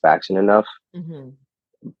satisfaction enough. Mm-hmm.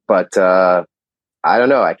 But I don't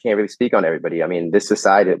know. I can't really speak on everybody. I mean, this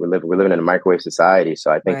society we're living in a microwave society,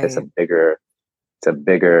 so I think right. It's a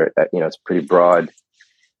bigger. It's pretty broad.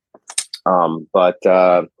 But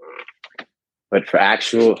for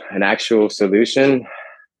an actual solution,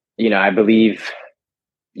 I believe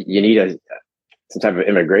you need some type of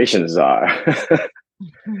immigration czar.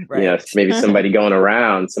 Right. Maybe somebody going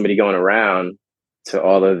around to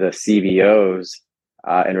all of the CBOs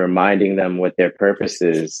and reminding them what their purpose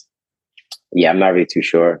is. Yeah, I'm not really too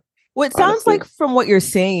sure. Well, it sounds like, from what you're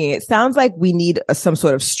saying, it sounds like we need some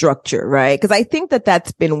sort of structure, right? Because I think that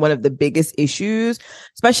that's been one of the biggest issues,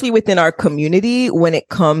 especially within our community, when it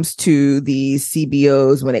comes to the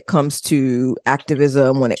CBOs, when it comes to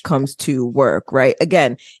activism, when it comes to work, right?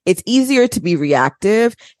 Again, it's easier to be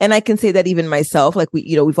reactive. And I can say that even myself, like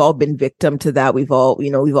we've all been victim to that. We've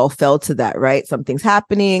all fell to that, right? Something's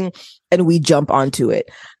happening and we jump onto it.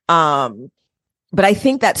 But I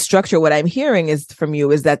think that structure, what I'm hearing is from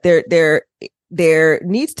you, is that there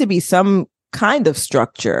needs to be some kind of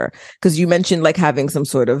structure, because you mentioned like having some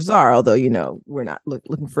sort of czar, although, we're not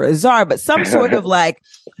looking for a czar, but some sort of like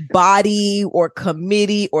body or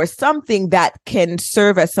committee or something that can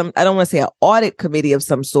serve as I don't want to say an audit committee of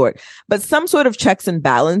some sort, but some sort of checks and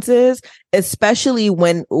balances, especially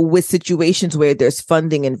with situations where there's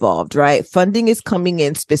funding involved, right? Funding is coming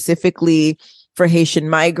in specifically for Haitian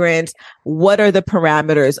migrants? What are the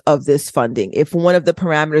parameters of this funding? If one of the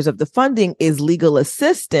parameters of the funding is legal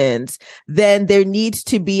assistance, then there needs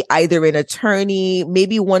to be either an attorney,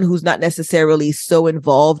 maybe one who's not necessarily so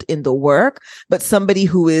involved in the work, but somebody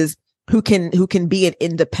who can be an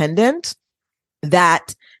independent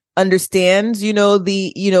that understands,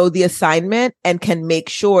 the assignment and can make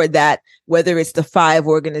sure that whether it's the 5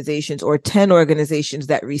 organizations or 10 organizations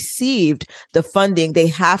that received the funding, they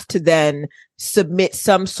have to then submit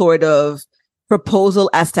some sort of proposal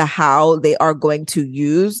as to how they are going to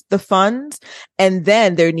use the funds. And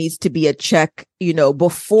then there needs to be a check,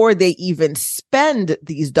 before they even spend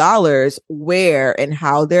these dollars, where and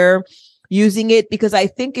how they're using it. Because I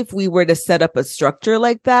think if we were to set up a structure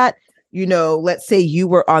like that, let's say you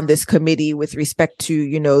were on this committee with respect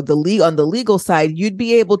to, on the legal side, you'd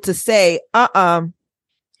be able to say,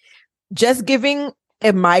 just giving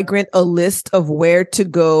a migrant a list of where to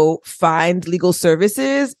go find legal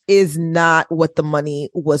services is not what the money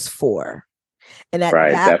was for. And at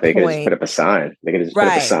that they point, could just put up a sign. They could just put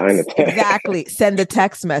up a sign. Exactly. Send a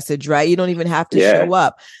text message, right? You don't even have to show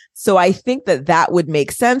up. So I think that would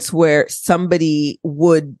make sense, where somebody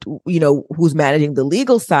would, who's managing the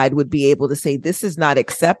legal side would be able to say, this is not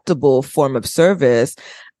acceptable form of service.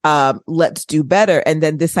 Let's do better. And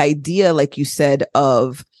then this idea, like you said,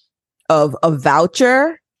 of a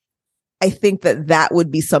voucher, I think that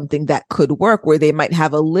would be something that could work, where they might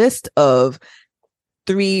have a list of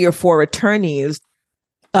 3 or 4 attorneys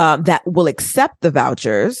that will accept the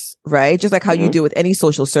vouchers, right? Just like how you do with any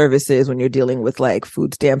social services when you're dealing with like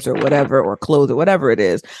food stamps or whatever, or clothes or whatever it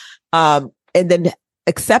is. And then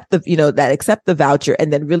accept the voucher,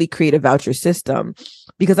 and then really create a voucher system.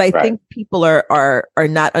 Because I think people are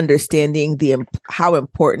not understanding how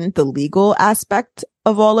important the legal aspect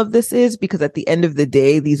of all of this is, because at the end of the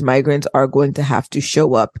day, these migrants are going to have to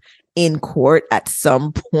show up in court at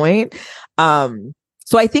some point.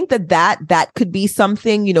 So I think that could be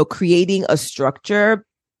something, creating a structure.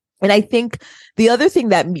 And I think the other thing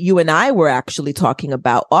that you and I were actually talking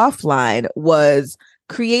about offline was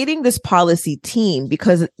creating this policy team,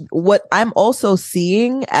 because what I'm also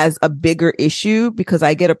seeing as a bigger issue, because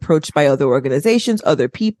I get approached by other organizations, other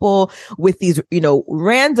people with these,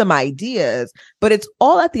 random ideas, but it's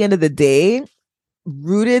all at the end of the day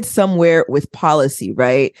rooted somewhere with policy,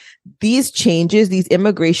 right? These changes, these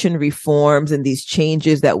immigration reforms and these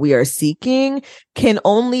changes that we are seeking can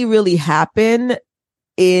only really happen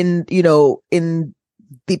in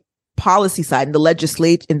the policy side, in the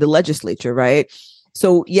legislature, right?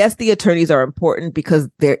 So yes, the attorneys are important, because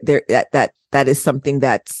that is something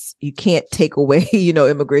that's, you can't take away,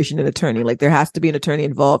 immigration and attorney. Like, there has to be an attorney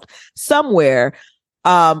involved somewhere.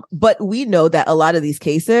 But we know that a lot of these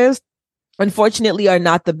cases, unfortunately, are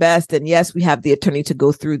not the best. And yes, we have the attorney to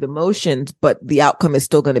go through the motions, but the outcome is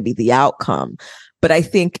still going to be the outcome. But I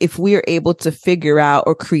think if we are able to figure out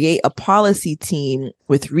or create a policy team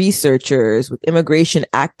with researchers, with immigration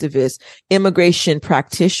activists, immigration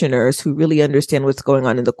practitioners who really understand what's going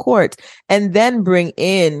on in the courts, and then bring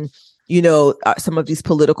in, some of these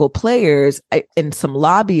political players and some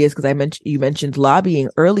lobbyists, because you mentioned lobbying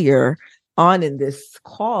earlier on in this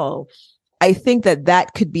call, I think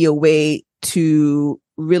that could be a way to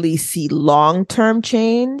really see long-term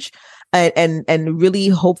change and really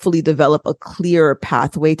hopefully develop a clearer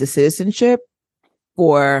pathway to citizenship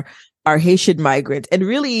for our Haitian migrants. And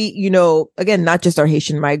really, again, not just our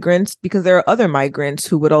Haitian migrants, because there are other migrants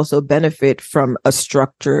who would also benefit from a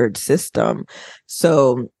structured system.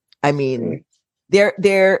 So, I mean,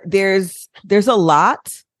 there's a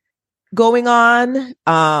lot going on.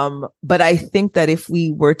 But I think that if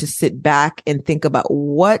we were to sit back and think about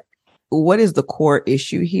what is the core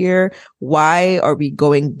issue here? Why are we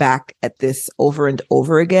going back at this over and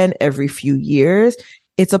over again every few years?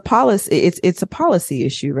 It's a policy. It's a policy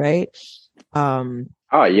issue, right?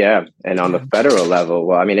 Oh yeah, and on the federal level,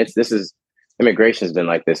 well, I mean, immigration has been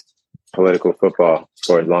like this political football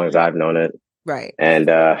for as long as I've known it, right? And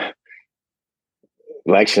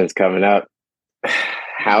elections coming up, the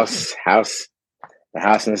House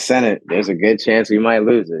and the Senate. There's a good chance we might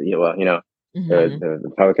lose it. The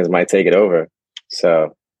Republicans might take it over.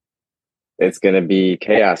 So it's going to be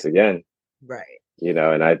chaos again. Right.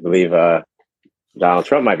 And I believe Donald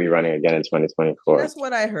Trump might be running again in 2024. That's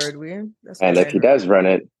what I heard, And if he does run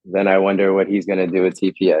it, then I wonder what he's going to do with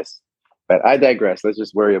TPS. But I digress. Let's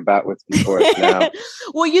just worry about what's before us now.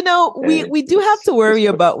 Well, we do have to worry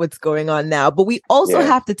about what's going on now, but we also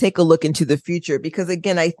have to take a look into the future, because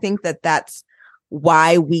again, I think that's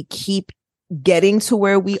why we keep getting to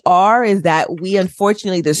where we are is that we,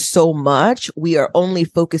 unfortunately, there's so much. We are only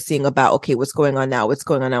focusing about, okay, what's going on now? What's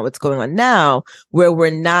going on now? What's going on now? Where we're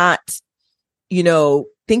not,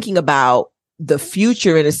 thinking about the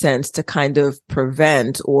future in a sense to kind of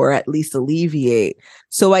prevent or at least alleviate.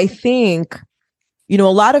 So I think, a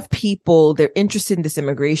lot of people, they're interested in this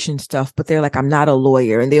immigration stuff, but they're like, I'm not a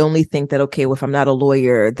lawyer. And they only think that, okay, well, if I'm not a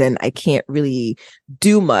lawyer, then I can't really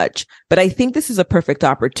do much. But I think this is a perfect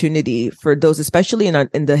opportunity for those, especially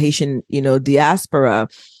in the Haitian, diaspora,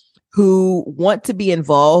 who want to be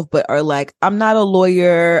involved, but are like, I'm not a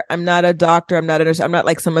lawyer. I'm not a doctor. I'm not a nurse. I'm not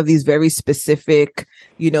like some of these very specific,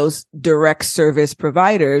 direct service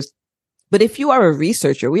providers. But if you are a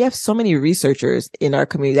researcher, we have so many researchers in our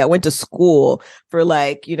community that went to school for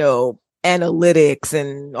like, analytics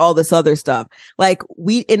and all this other stuff. Like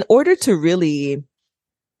in order to really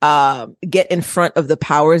get in front of the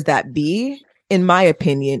powers that be, in my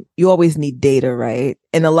opinion, you always need data, right?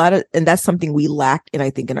 And that's something we lack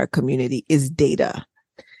in our community is data.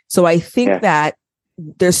 So I think that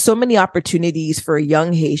there's so many opportunities for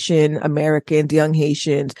young Haitian Americans, young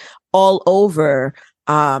Haitians all over,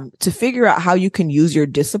 to figure out how you can use your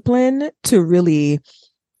discipline to really,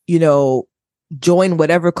 join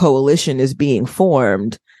whatever coalition is being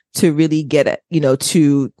formed to really get it,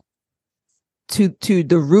 to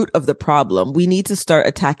the root of the problem. We need to start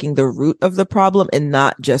attacking the root of the problem and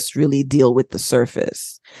not just really deal with the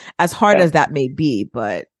surface, as hard as that may be.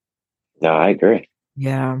 But no, I agree.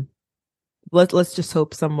 Yeah. Let's just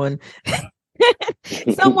hope someone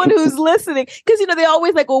who's listening, because, they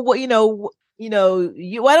always like, well, what,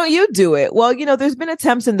 why don't you do it? Well, there's been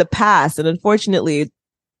attempts in the past, and unfortunately,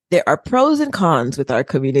 there are pros and cons with our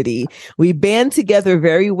community. We band together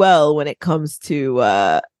very well when it comes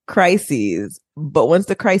to crises, but once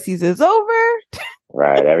the crisis is over,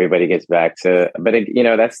 right, everybody gets back to. But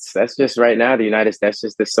that's just right now. The United States, that's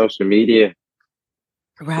just the social media,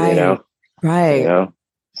 right? Right.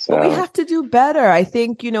 So but we have to do better. I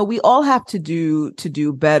think, we all have to do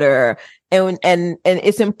better. And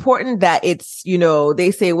it's important that it's,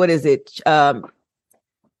 they say, what is it?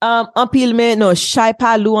 Empilment, no, shy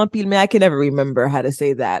palu empilment. I can never remember how to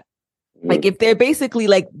say that. Like if they're basically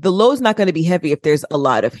like the load's not going to be heavy if there's a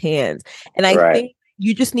lot of hands. And I think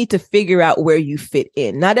you just need to figure out where you fit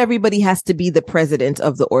in. Not everybody has to be the president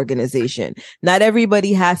of the organization. Not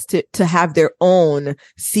everybody has to have their own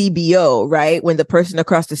CBO, right? When the person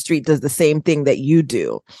across the street does the same thing that you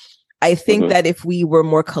do. I think that if we were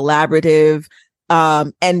more collaborative,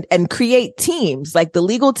 and create teams, like the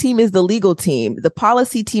legal team is the legal team, the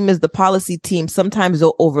policy team is the policy team. Sometimes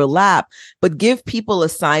they'll overlap, but give people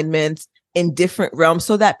assignments in different realms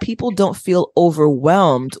so that people don't feel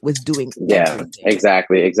overwhelmed with doing everything.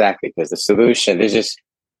 Exactly. Because the solution,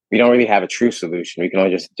 we don't really have a true solution. We can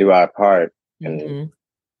only just do our part, and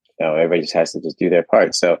everybody just has to just do their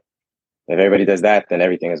part. So if everybody does that, then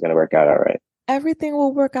everything is going to work out all right. Everything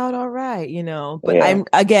will work out all right,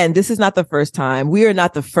 but this is not the first time. We are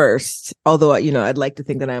not the first, although, I'd like to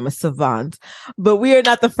think that I'm a savant, but we are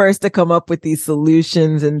not the first to come up with these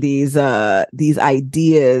solutions and these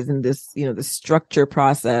ideas and this, the structure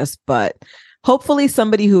process. But hopefully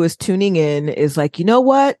somebody who is tuning in is like, you know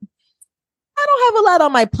what? I don't have a lot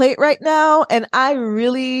on my plate right now. And I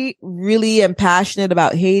really, really am passionate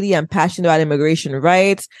about Haiti. I'm passionate about immigration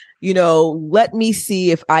rights. Let me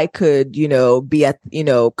see if I could,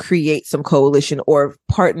 create some coalition or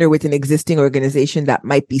partner with an existing organization that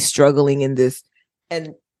might be struggling in this,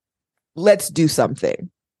 and let's do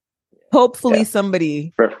something. Hopefully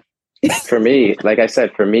somebody. For me, like I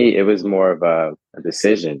said, it was more of a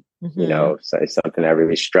decision, so it's something that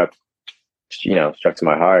really struck to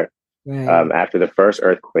my heart. Right. After the first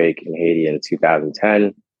earthquake in Haiti in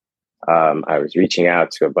 2010, I was reaching out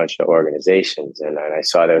to a bunch of organizations, and I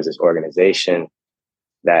saw there was this organization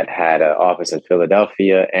that had an office in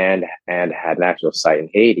Philadelphia and had an actual site in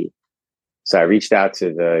Haiti. So I reached out to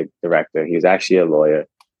the director. He was actually a lawyer,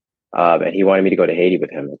 and he wanted me to go to Haiti with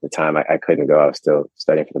him. At the time, I couldn't go. I was still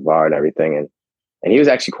studying for the bar and everything, and he was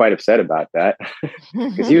actually quite upset about that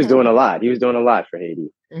because he was doing a lot. He was doing a lot for Haiti.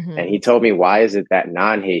 And he told me, why is it that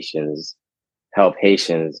non-Haitians help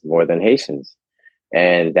Haitians more than Haitians?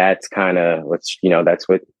 And that's kind of that's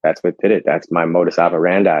what did it. That's my modus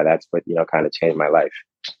operandi. That's what, kind of changed my life.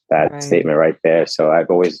 That statement right there. So I've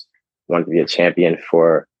always wanted to be a champion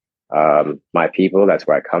for my people. That's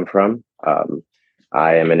where I come from.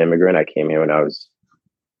 I am an immigrant. I came here when I was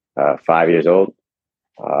 5 years old,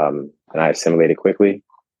 and I assimilated quickly.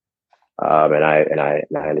 And I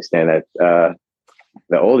understand that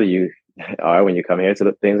the older you are when you come here, so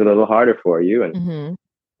things are a little harder for you. And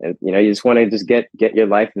And you just want to just get your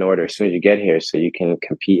life in order as soon as you get here, so you can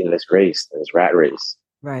compete in this race, in this rat race.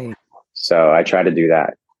 Right. So I try to do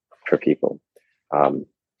that for people.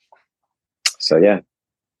 So yeah.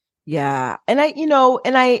 Yeah. And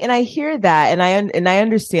I hear that, and I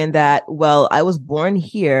understand that. Well, I was born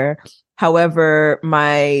here. However,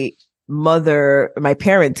 my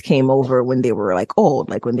parents came over when they were like old,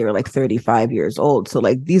 like when they were like 35 years old. So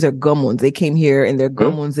like, these are Gumwons. They came here and they're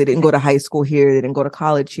Gumwons. They didn't go to high school here. They didn't go to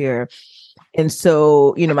college here. And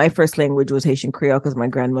so, my first language was Haitian Creole because my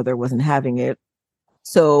grandmother wasn't having it.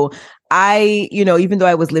 So I, even though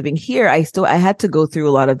I was living here, I had to go through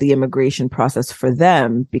a lot of the immigration process for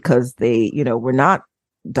them because they, were not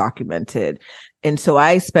documented. And so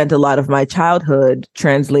I spent a lot of my childhood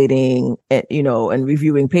translating, and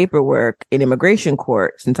reviewing paperwork in immigration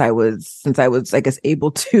court since I was, I guess, able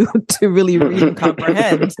to really read and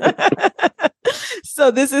comprehend. So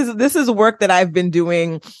this is work that I've been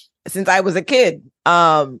doing since I was a kid.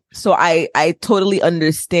 So I totally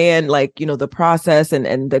understand, like, the process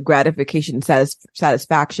and the gratification,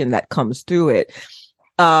 satisfaction that comes through it.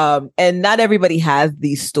 And not everybody has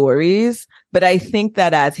these stories, but I think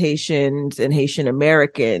that as Haitians and Haitian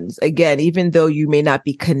Americans, again, even though you may not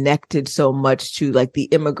be connected so much to like the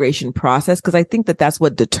immigration process, because I think that that's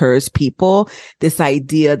what deters people, this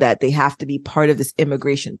idea that they have to be part of this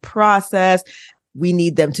immigration process. We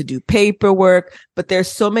need them to do paperwork, but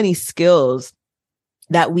there's so many skills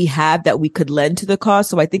that we have that we could lend to the cause.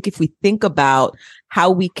 So I think if we think about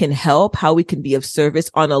how we can help, how we can be of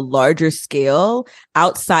service on a larger scale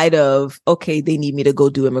outside of, okay, they need me to go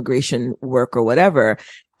do immigration work or whatever,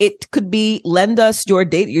 it could be lend us your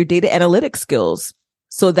data analytics skills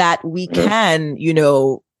so that we can,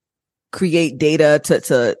 create data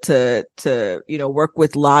to work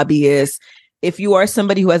with lobbyists. If you are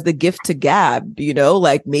somebody who has the gift to gab,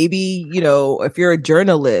 like maybe, if you're a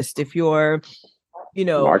journalist, if you're,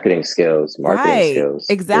 marketing skills,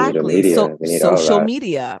 exactly. So social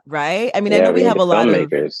media, right? I mean, I know we have a lot of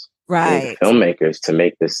filmmakers to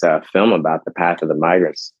make this film about the path of the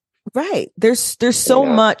migrants. Right. There's so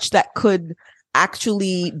much that could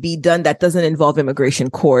actually be done that doesn't involve immigration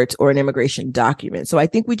court or an immigration document. So I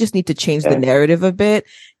think we just need to change the narrative a bit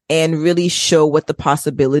and really show what the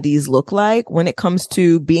possibilities look like when it comes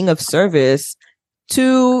to being of service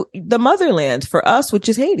to the motherland for us, which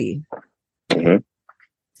is Haiti. Mm-hmm.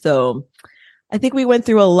 So I think we went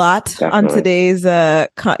through a lot on today's,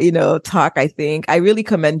 talk. I think I really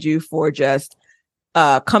commend you for just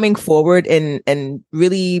coming forward and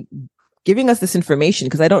really giving us this information,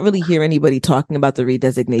 because I don't really hear anybody talking about the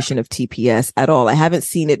redesignation of TPS at all. I haven't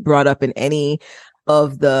seen it brought up in any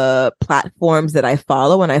of the platforms that I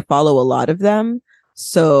follow, and I follow a lot of them.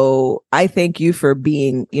 So I thank you for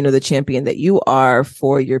being, the champion that you are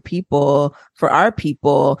for your people, for our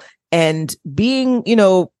people, and being,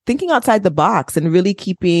 thinking outside the box and really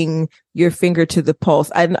keeping your finger to the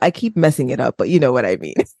pulse. I keep messing it up, but you know what I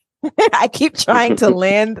mean. I keep trying to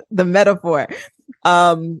land the metaphor.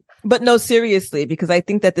 But no, seriously, because I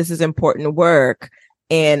think that this is important work.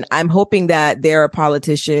 And I'm hoping that there are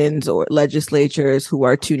politicians or legislatures who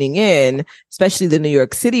are tuning in, especially the New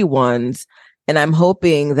York City ones. And I'm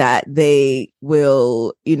hoping that they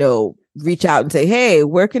will, reach out and say, hey,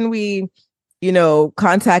 where can we,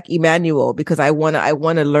 contact Emmanuel? Because I want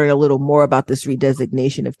to learn a little more about this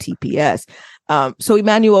redesignation of TPS. So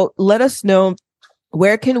Emmanuel, let us know,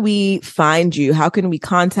 where can we find you? How can we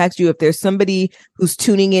contact you? If there's somebody who's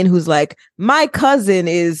tuning in, who's like, my cousin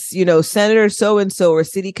is, Senator so-and-so or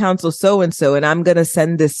City Council so-and-so, and I'm going to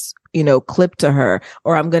send this, clip to her,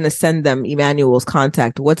 or I'm going to send them Emmanuel's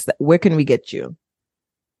contact. Where can we get you?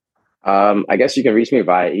 I guess you can reach me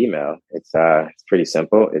via email. It's pretty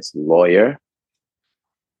simple. It's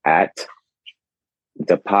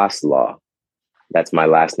lawyer@DePass.Law. That's my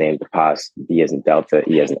last name, DePass. D as in Delta,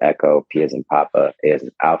 E as in Echo, P as in Papa, A as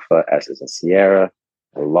in Alpha, S as in Sierra,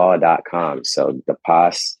 law.com. So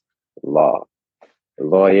DePass Law.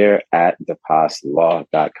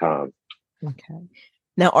 Lawyer@DePassLaw.com. Okay.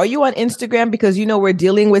 Now, are you on Instagram? Because, we're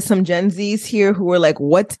dealing with some Gen Zs here who are like,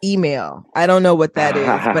 what's email? I don't know what that is,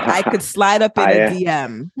 but I could slide up in a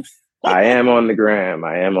DM. I am on the gram.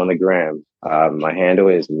 My handle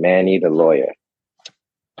is Manny the Lawyer.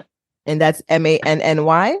 And that's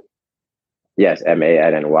MANNY? Yes,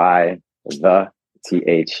 MANNY, the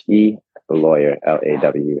THE, the Lawyer,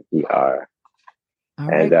 LAWER.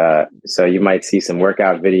 Right. And so you might see some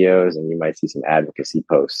workout videos and you might see some advocacy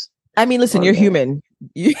posts. I mean, listen, you're human.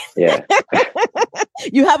 Yeah.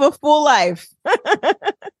 You have a full life.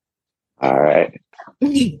 All right.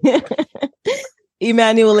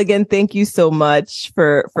 Emmanuel, again, thank you so much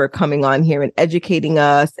for coming on here and educating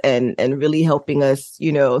us and really helping us,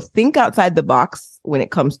 think outside the box when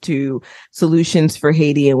it comes to solutions for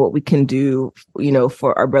Haiti and what we can do,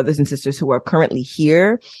 for our brothers and sisters who are currently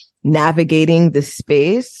here navigating this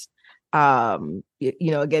space. Again,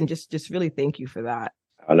 just really thank you for that.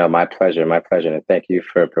 Oh no, my pleasure. And thank you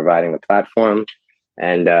for providing the platform,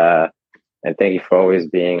 and thank you for always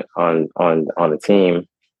being on the team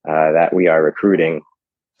that we are recruiting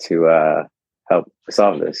to help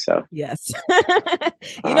solve this. So yes,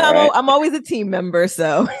 I'm always a team member.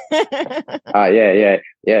 So yeah.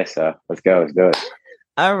 So let's do it.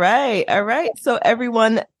 All right. So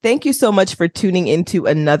everyone, thank you so much for tuning into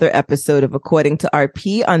another episode of According to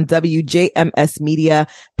RP on WJMS Media,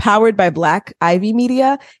 powered by Black Ivy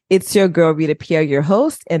Media. It's your girl, Rita Pierre, your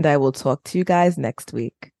host, and I will talk to you guys next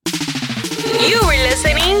week. You were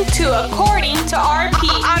listening to According to RP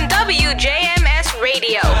on WJMS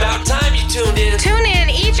Radio. About time you tuned in. Tune in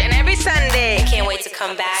each and every Sunday. Can't wait to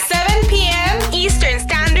come back. 7 p.m. Eastern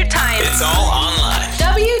Standard Time. It's all